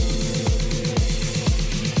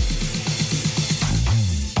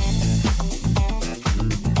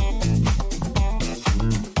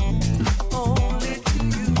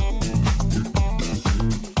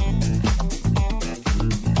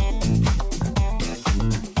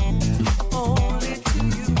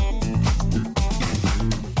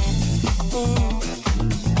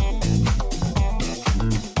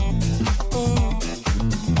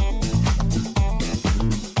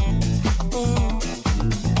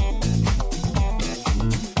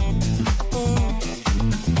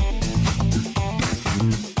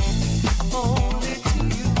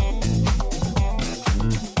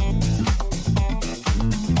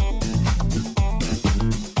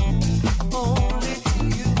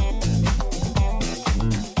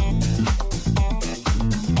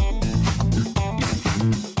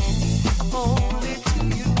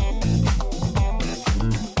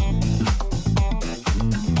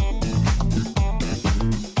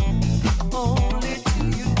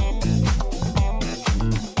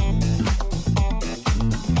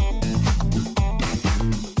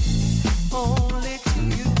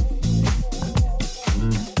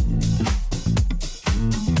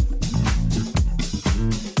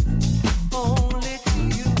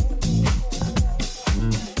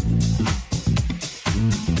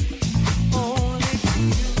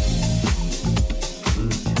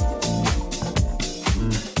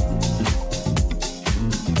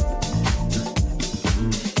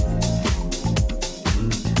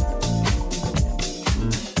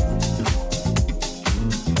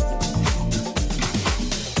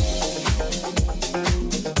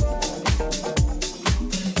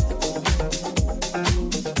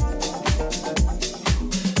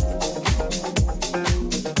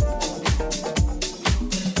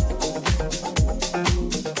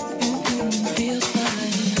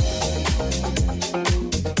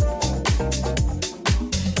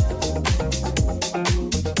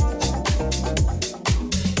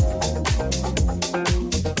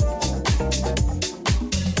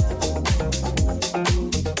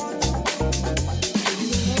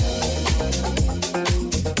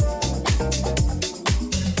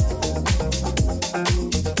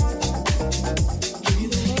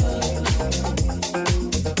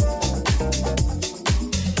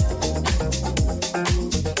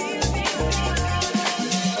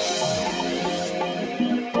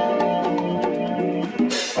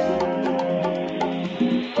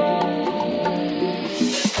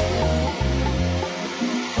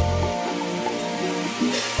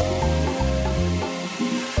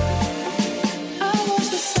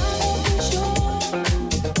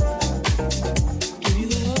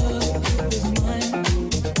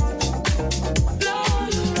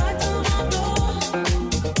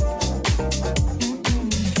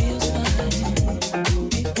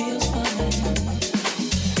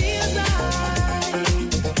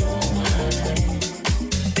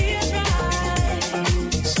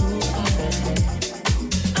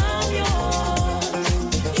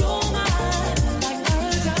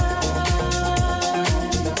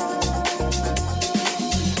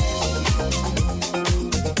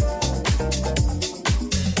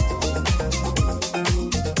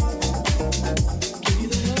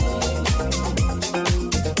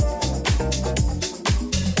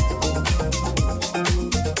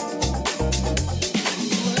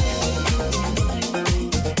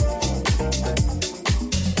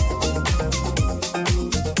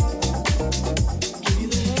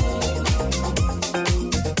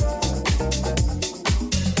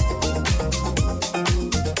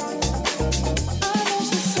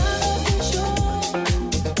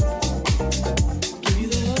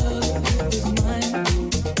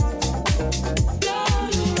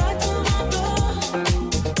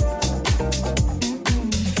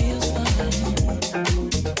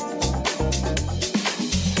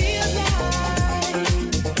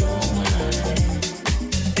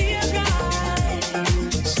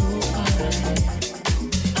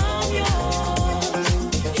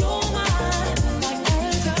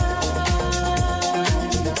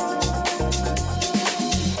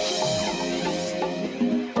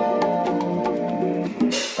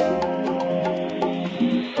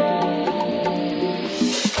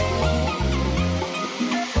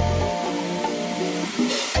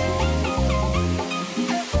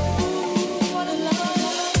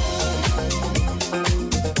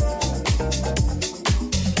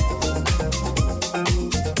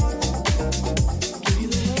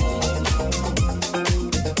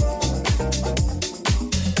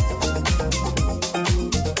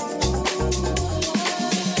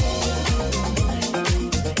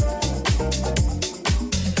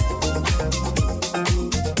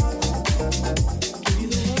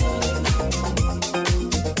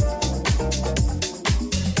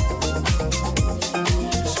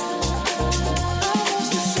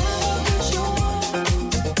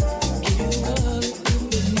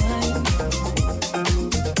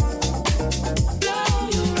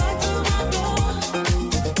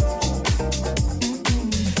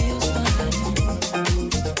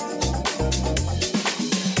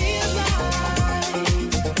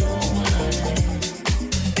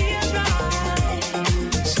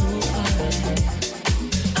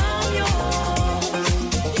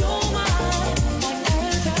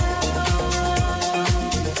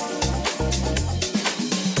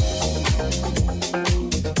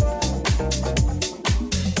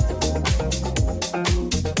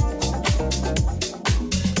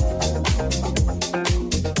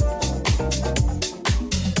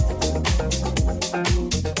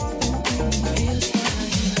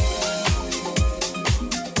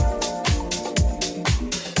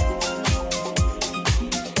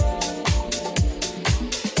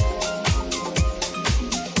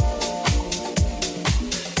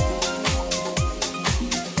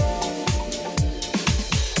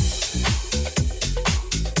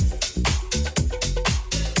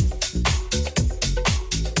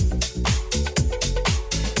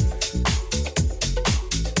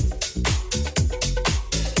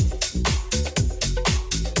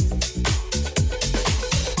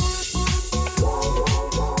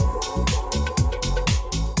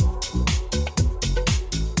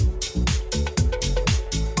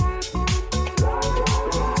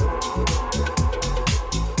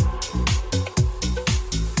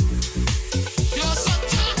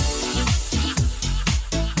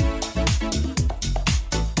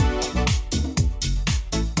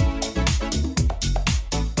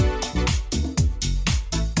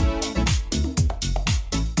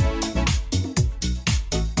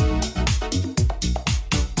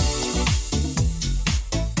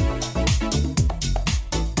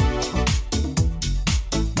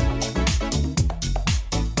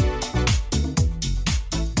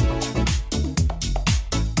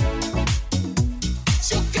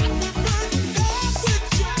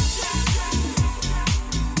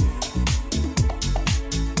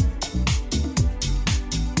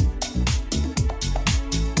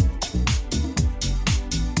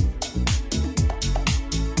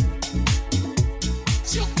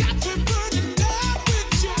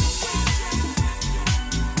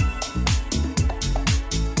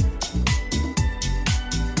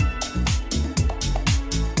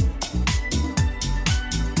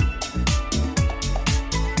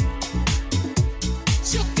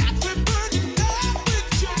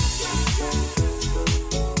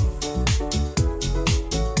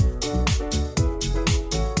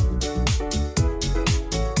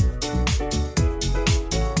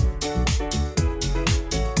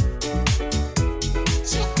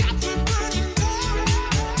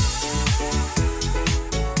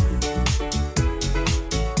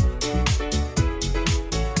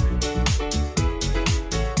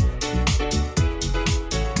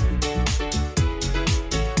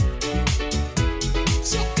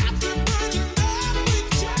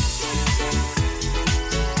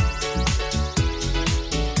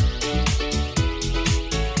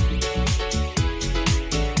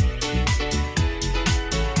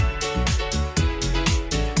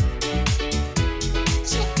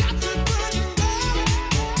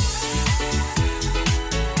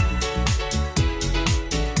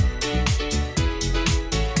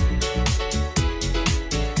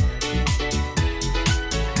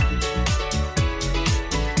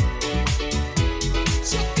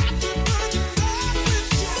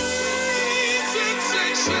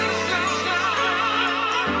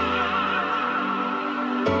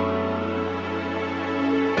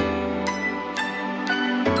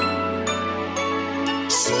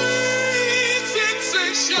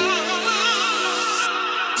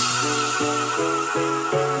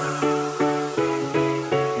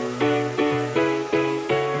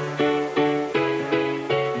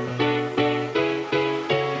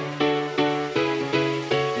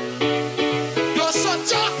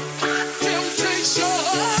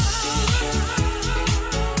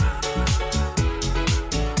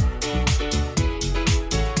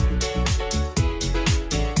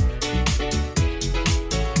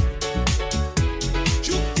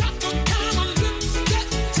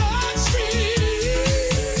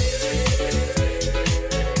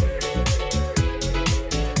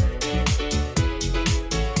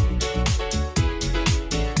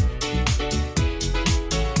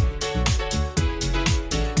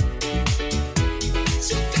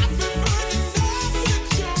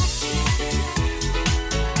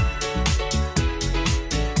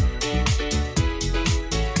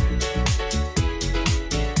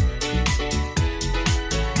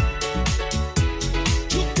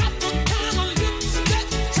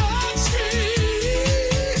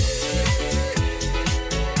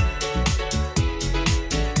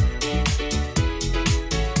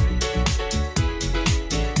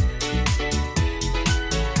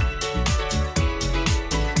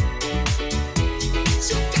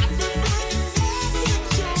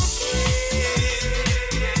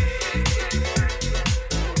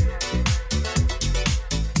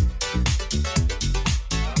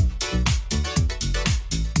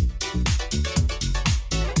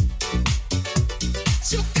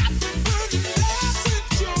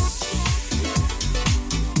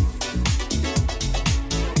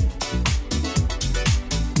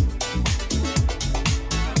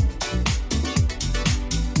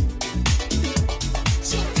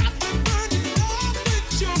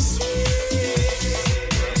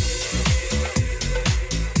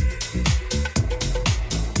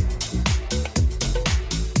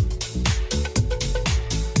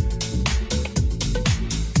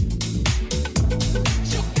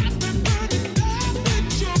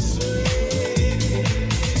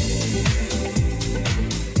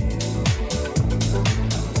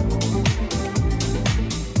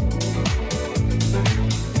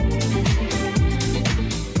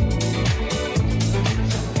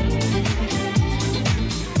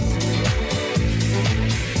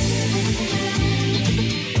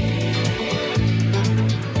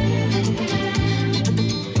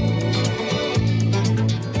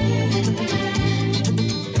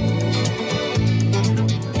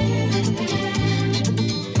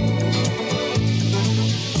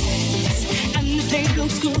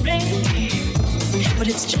 but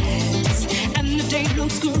it's jazz, and the day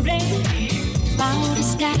looks great. Cloudy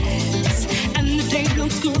skies, and the day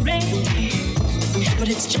looks great, but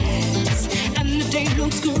it's jazz, and the day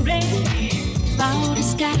looks great. Cloudy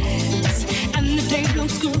skies, and the day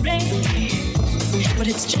looks great, but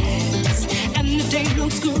it's jazz, and the day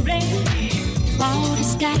looks great. Cloudy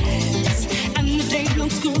skies, and the day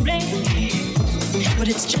looks great, but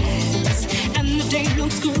it's jazz, and the day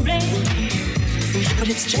looks great, but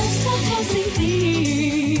it's just a passing thing.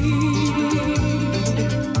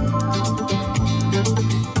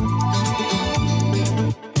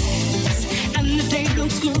 And the day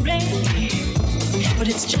looks great, but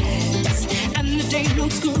it's jazz, and the day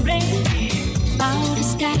looks great. Cloudy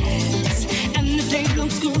skies, and the day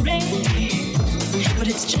looks great, but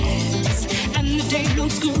it's jazz, and the day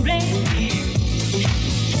looks great.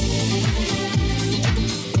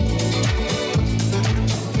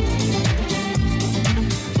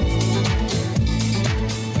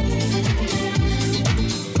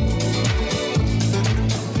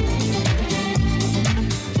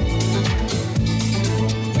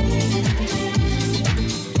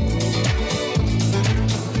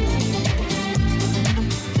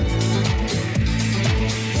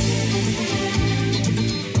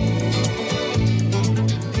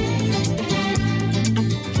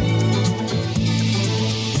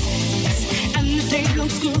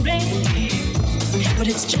 But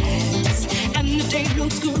it's jazz, and the day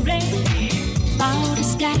looks great. Cloudy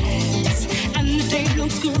skies, and the day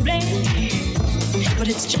looks great. But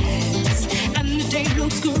it's jazz, and the day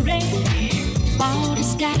looks great. Cloudy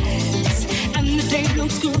skies, and the day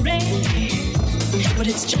looks great. But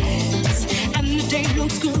it's jazz, and the day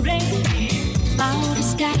looks great. Cloudy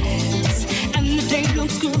skies, and the day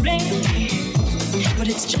looks great. But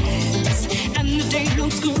it's jazz, and the day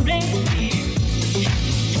looks great.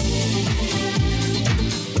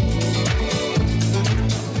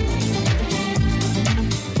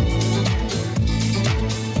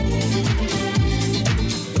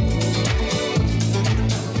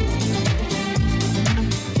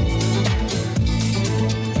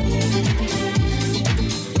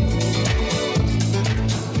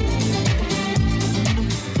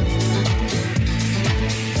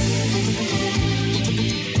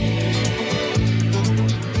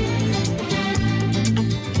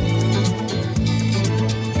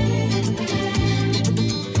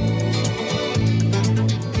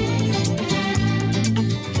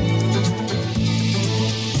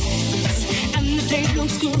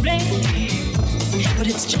 But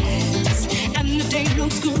it's jazz, and the day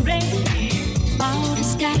looks great. Cloudy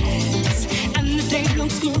skies, and the day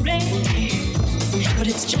looks great. But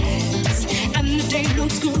it's jazz, and the day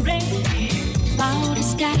looks great. Cloudy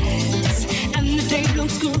skies, and the day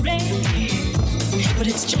looks great. But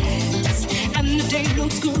it's jazz, and the day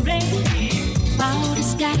looks great. Cloudy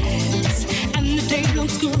skies, and the day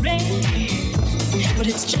looks great. But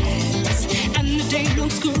it's jazz, and the day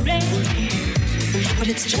looks great. But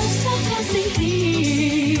it's just a passing thing.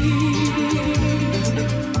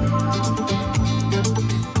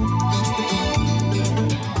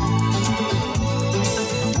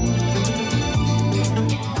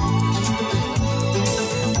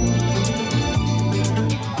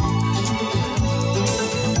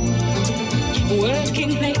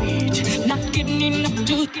 Working late, not getting enough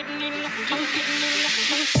to getting enough to getting enough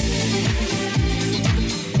to.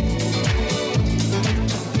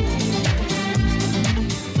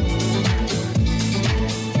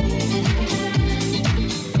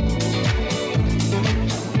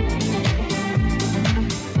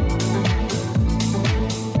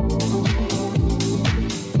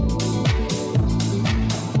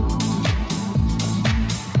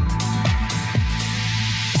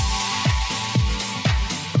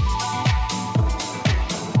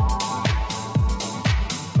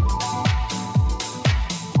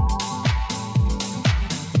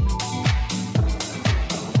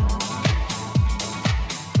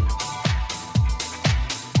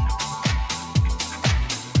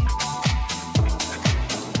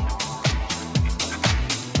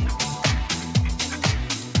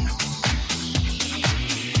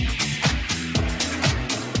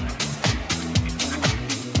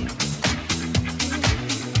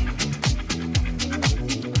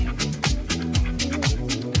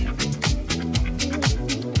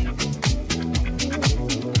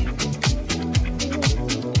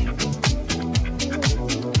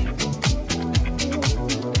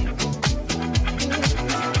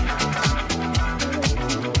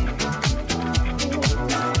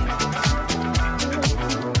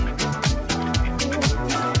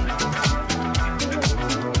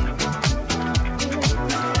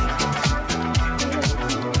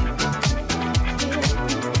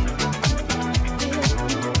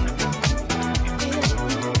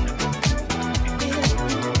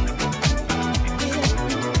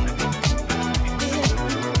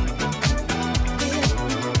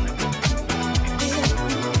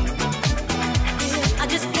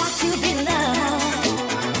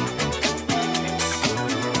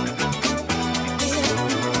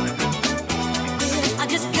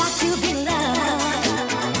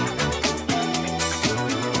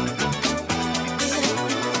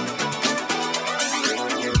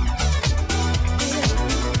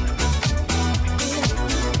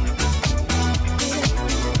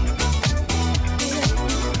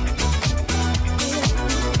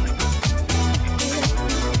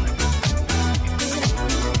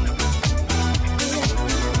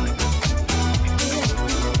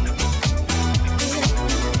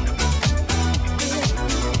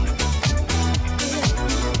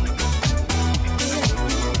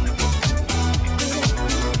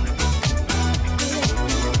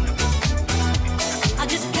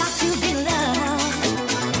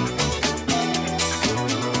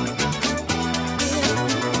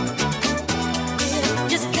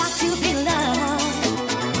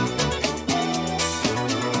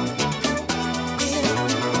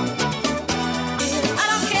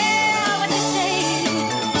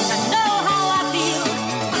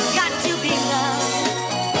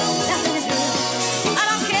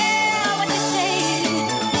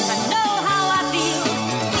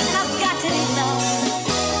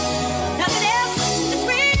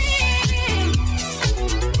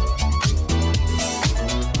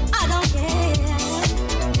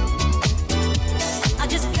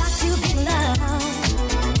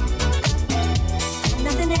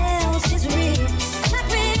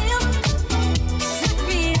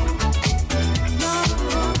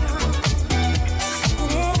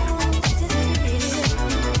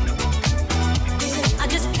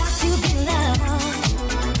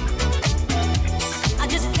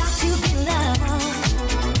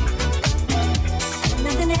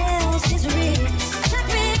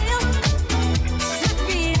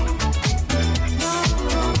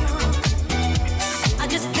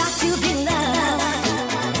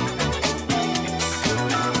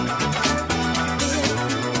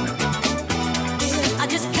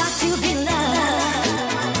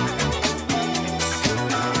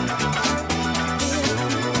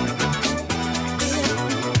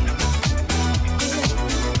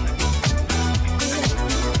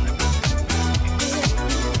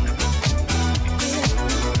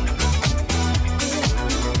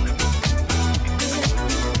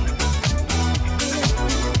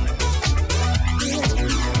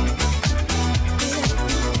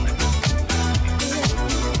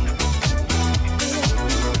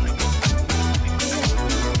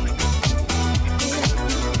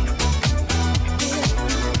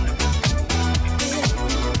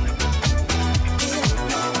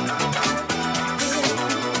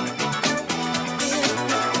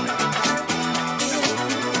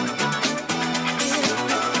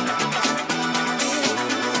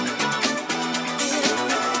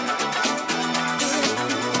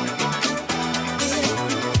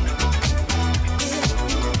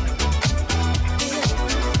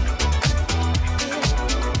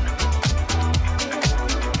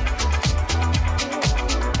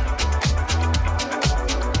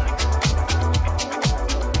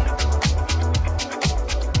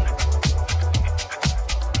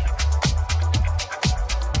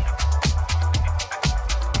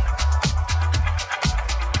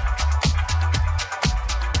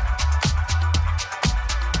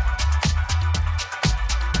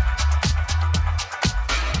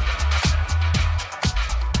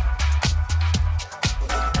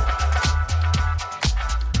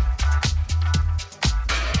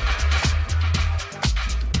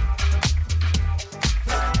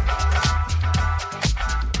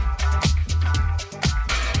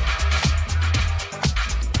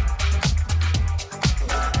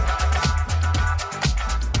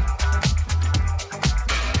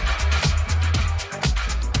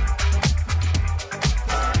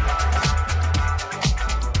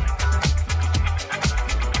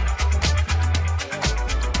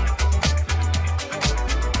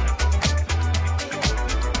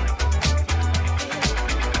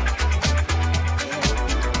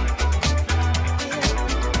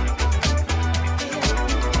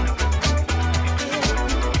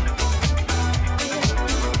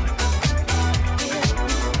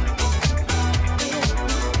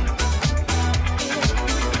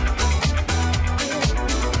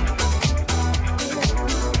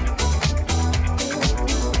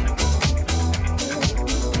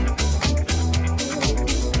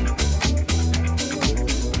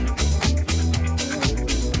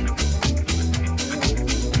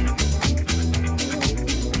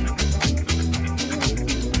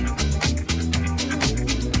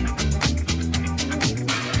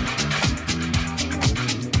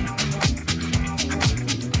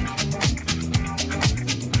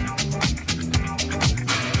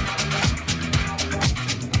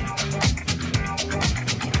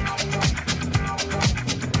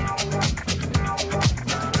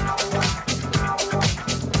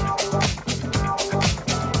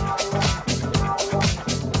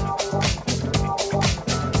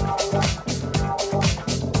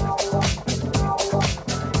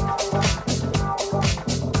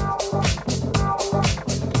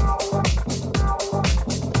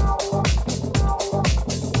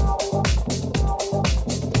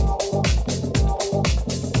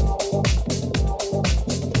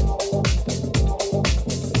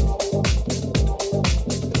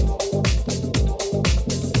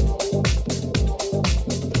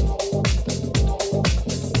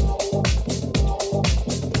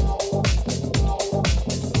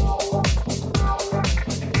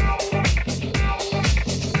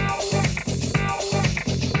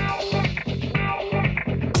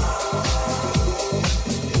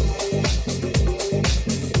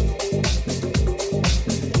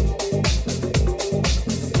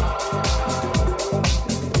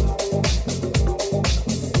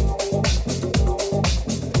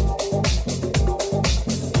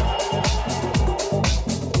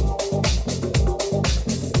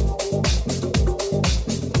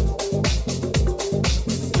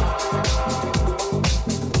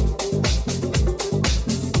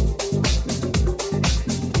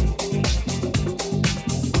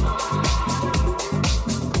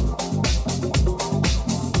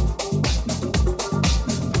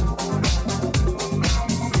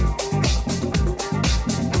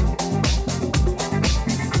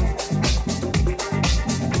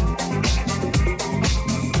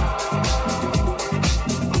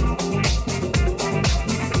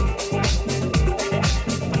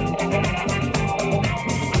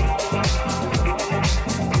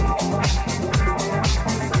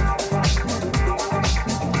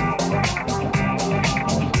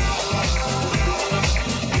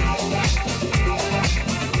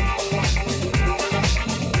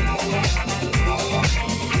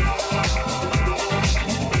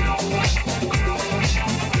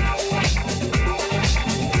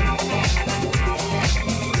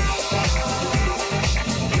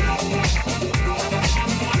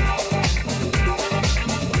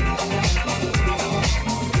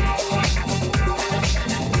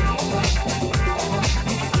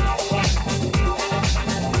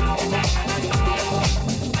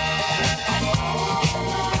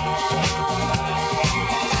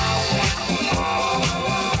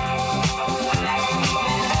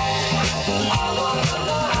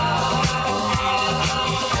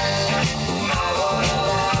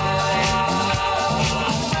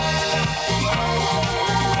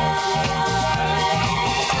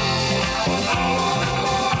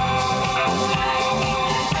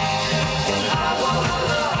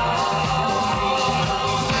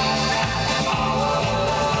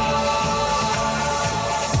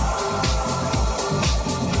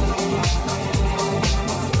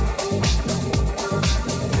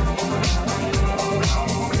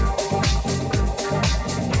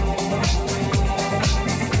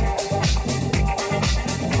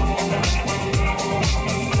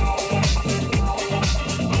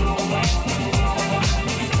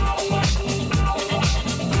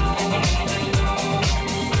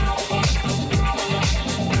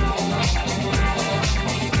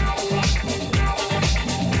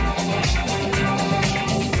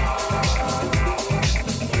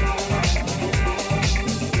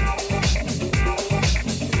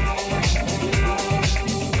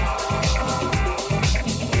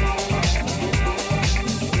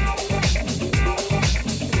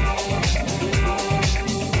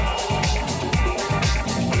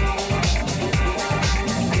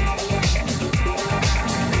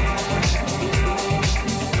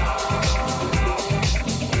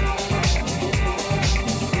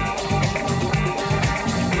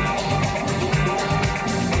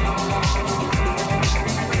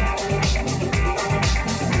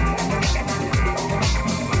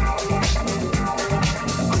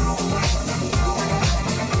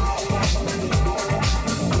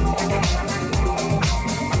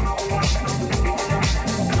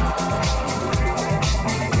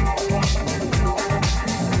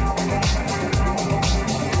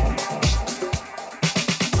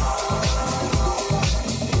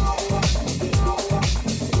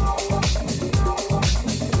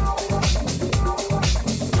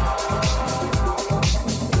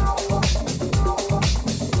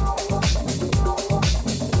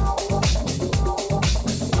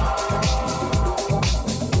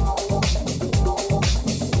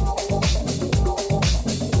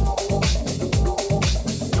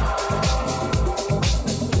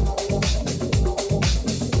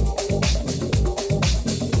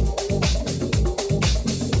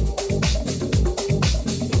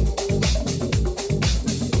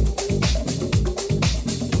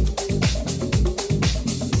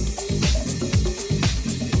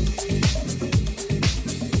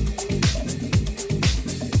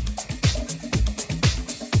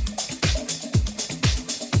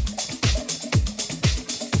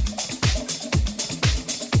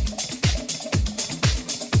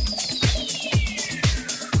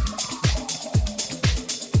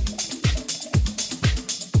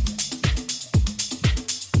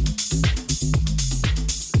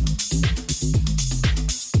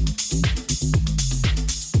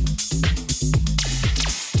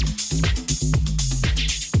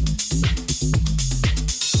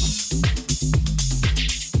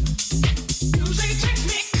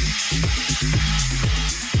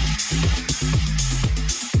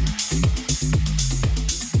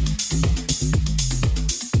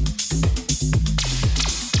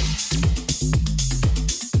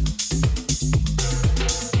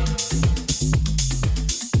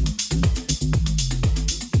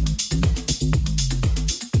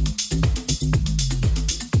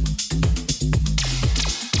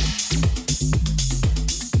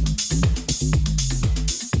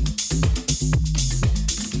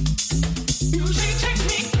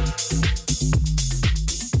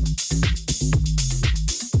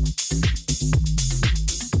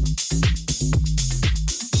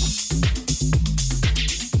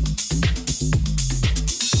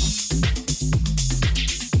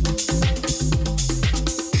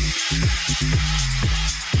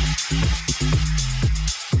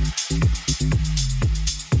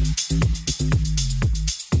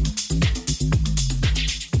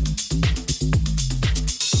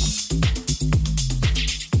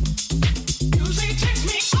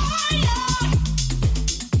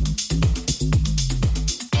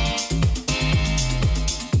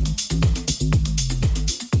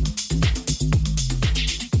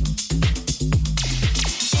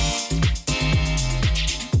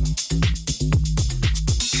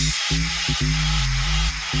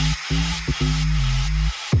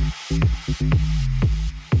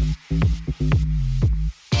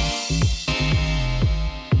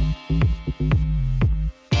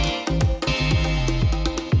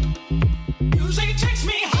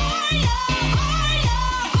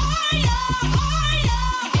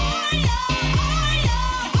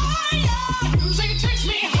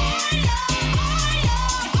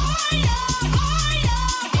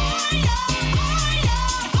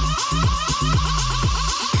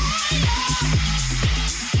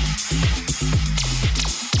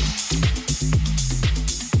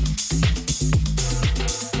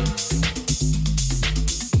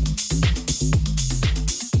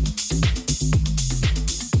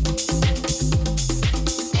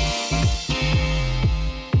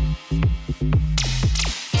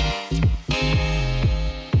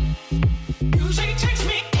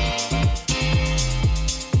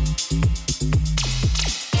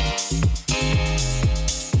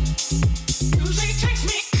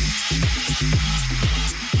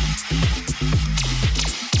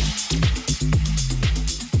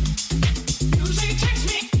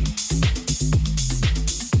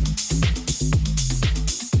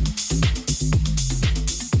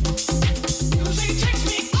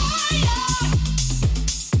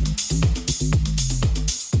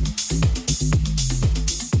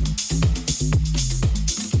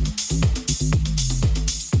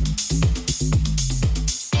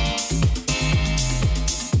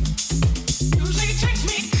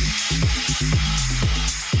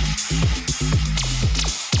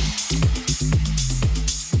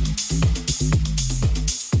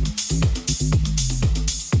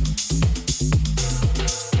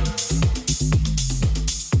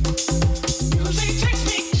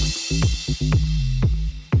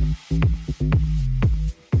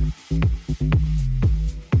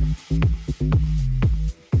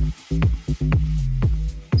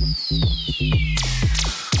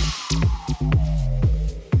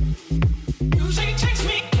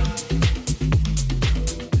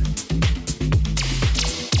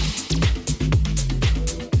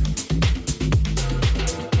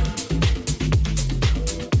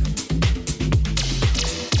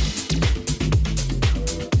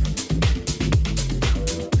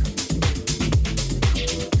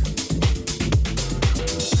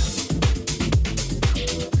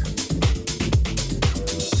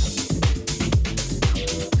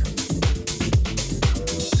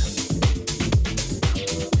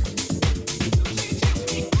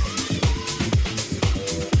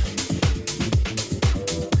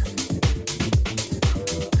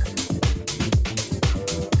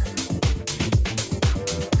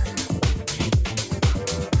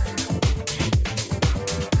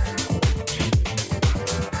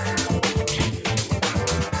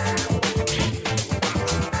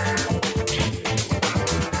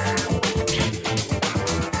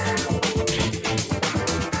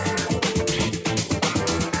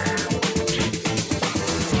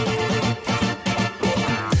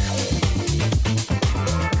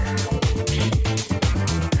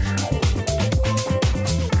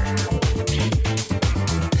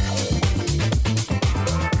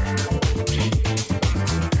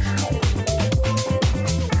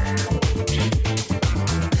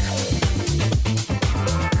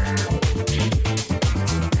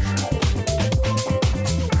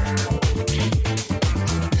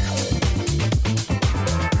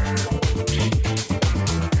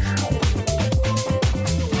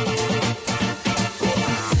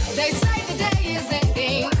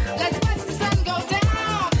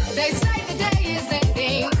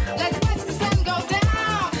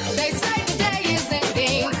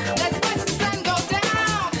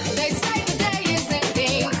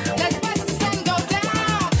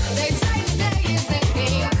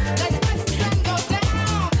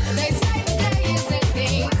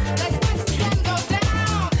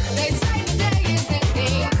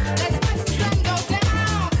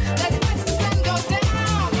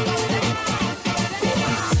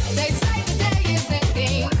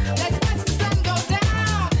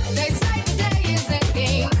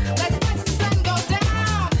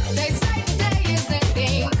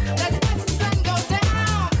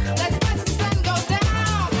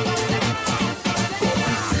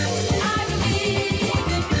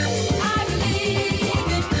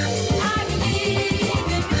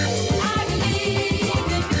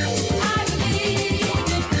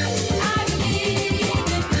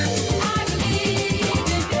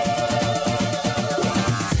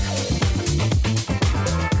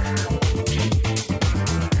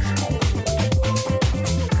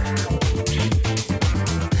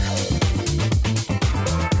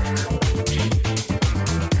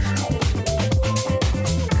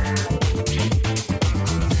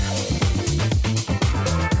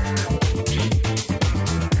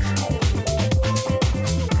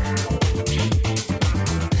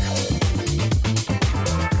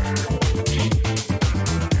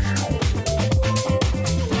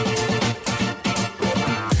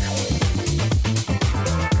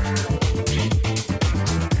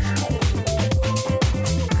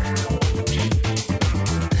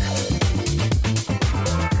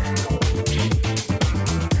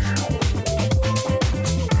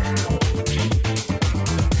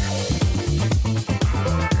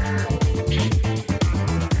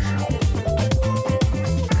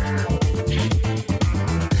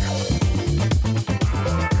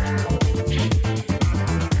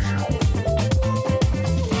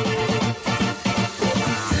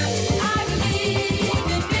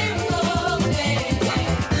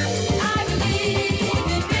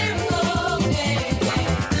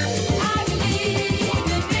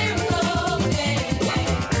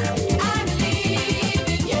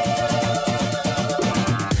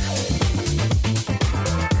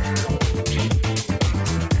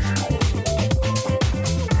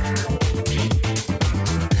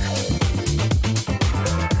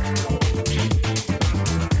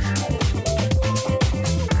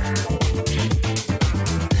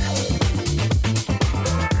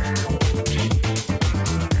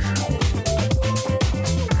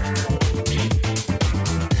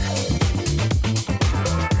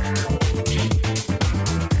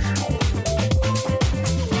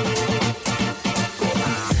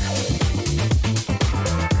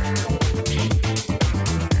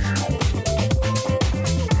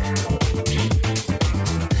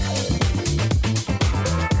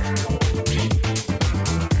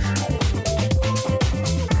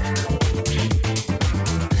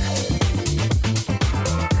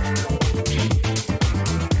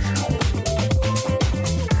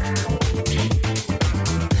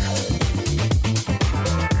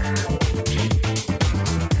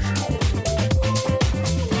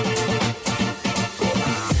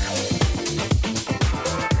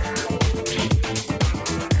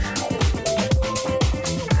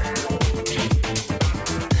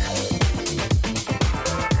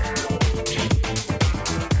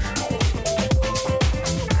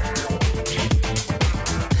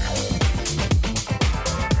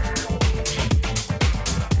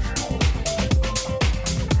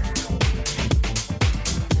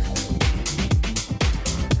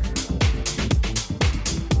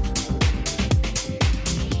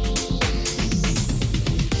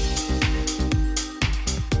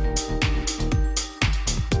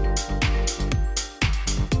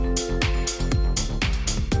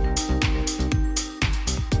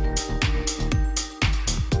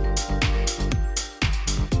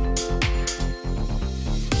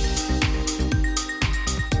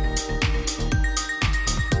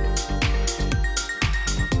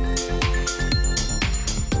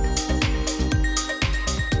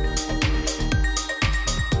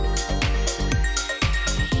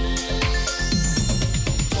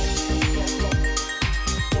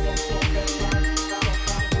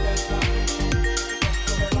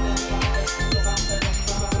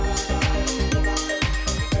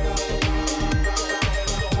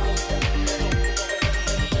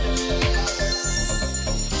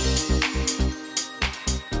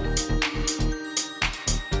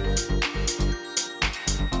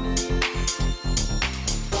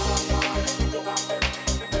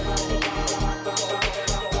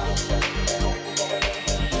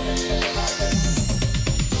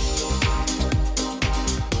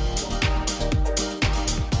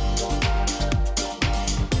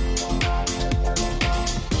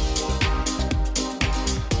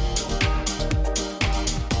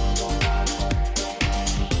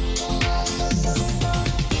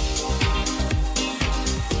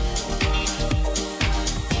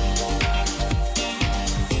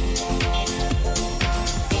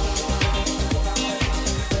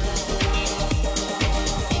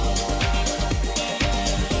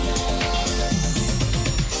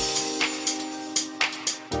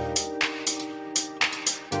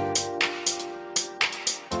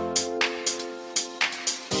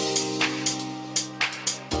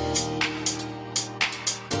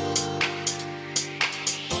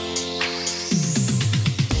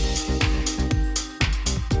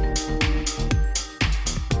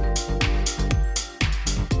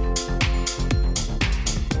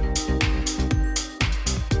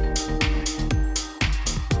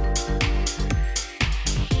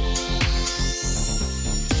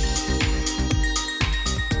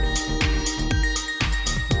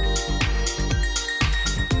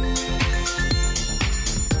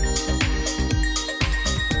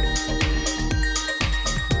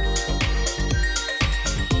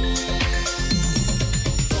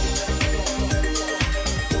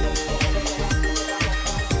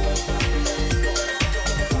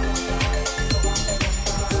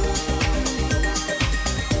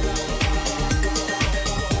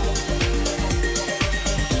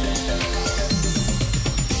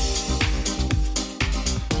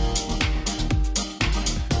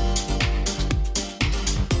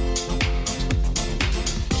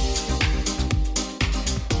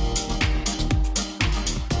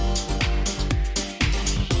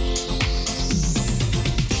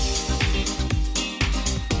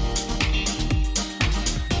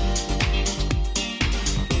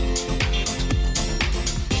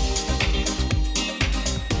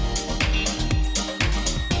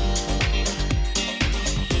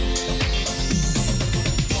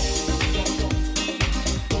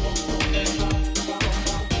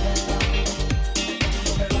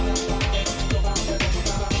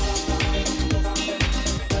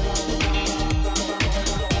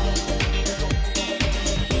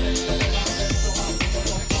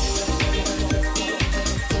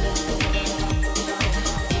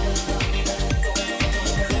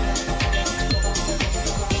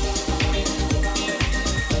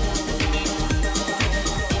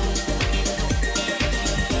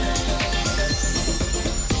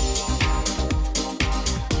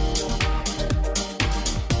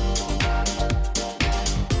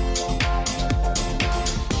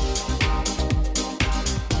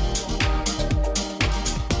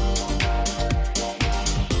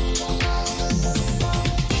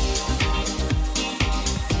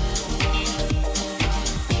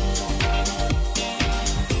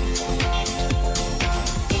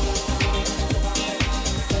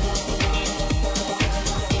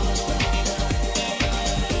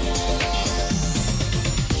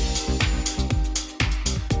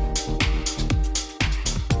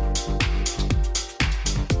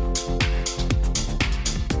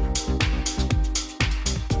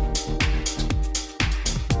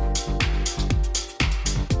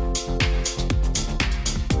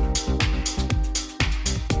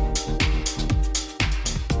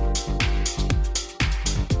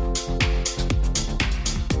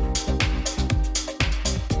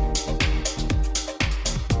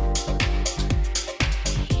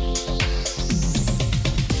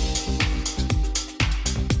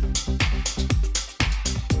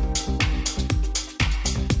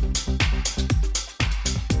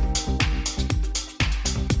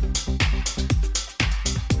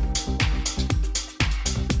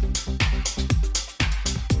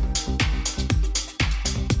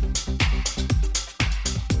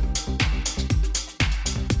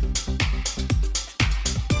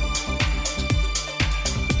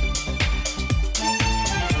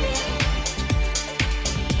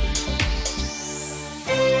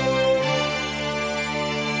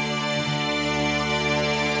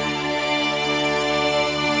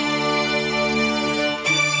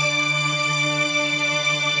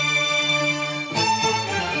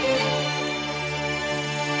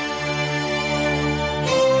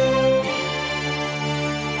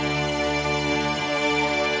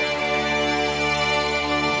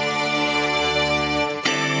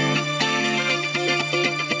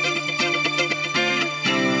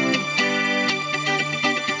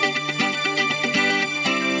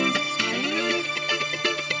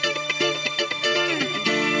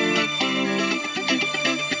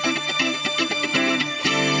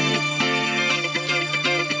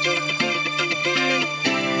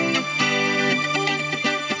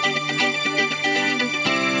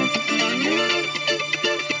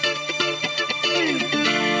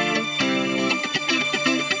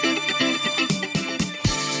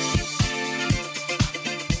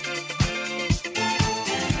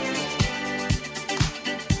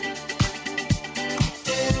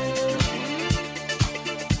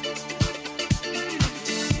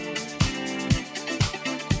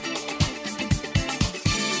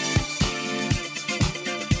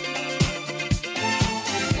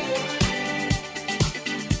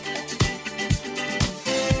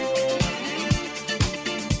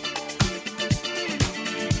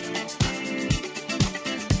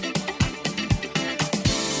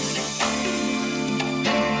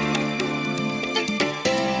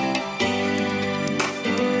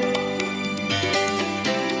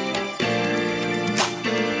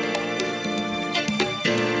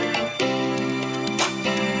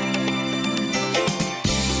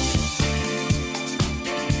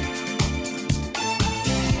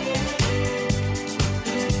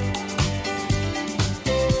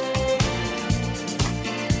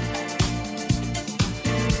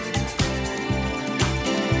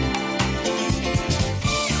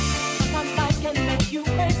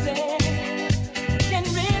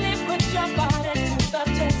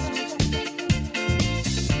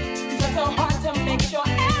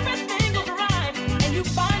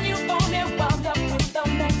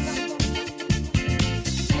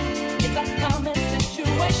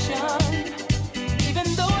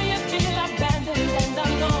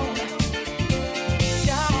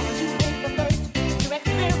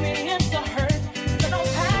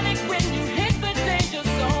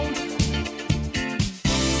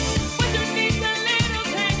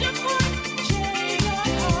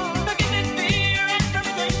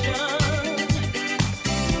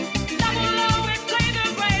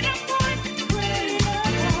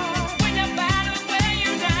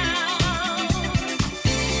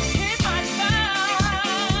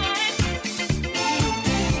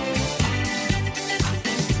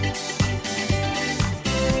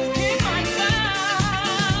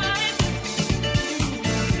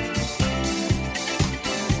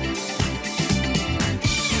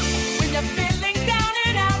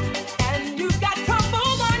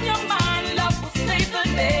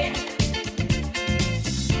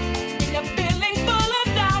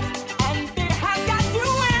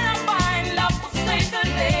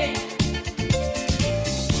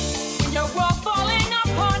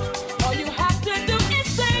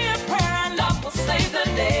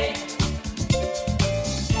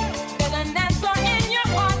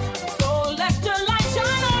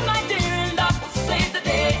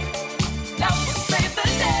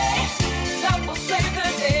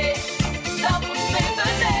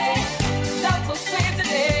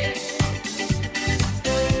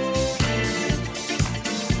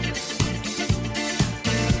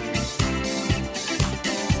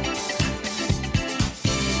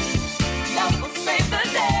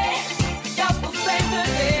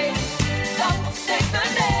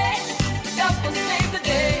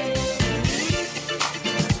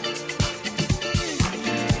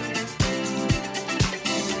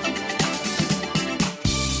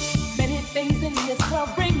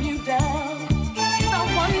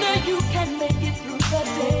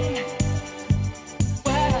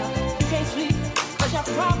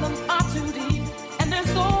 our problems are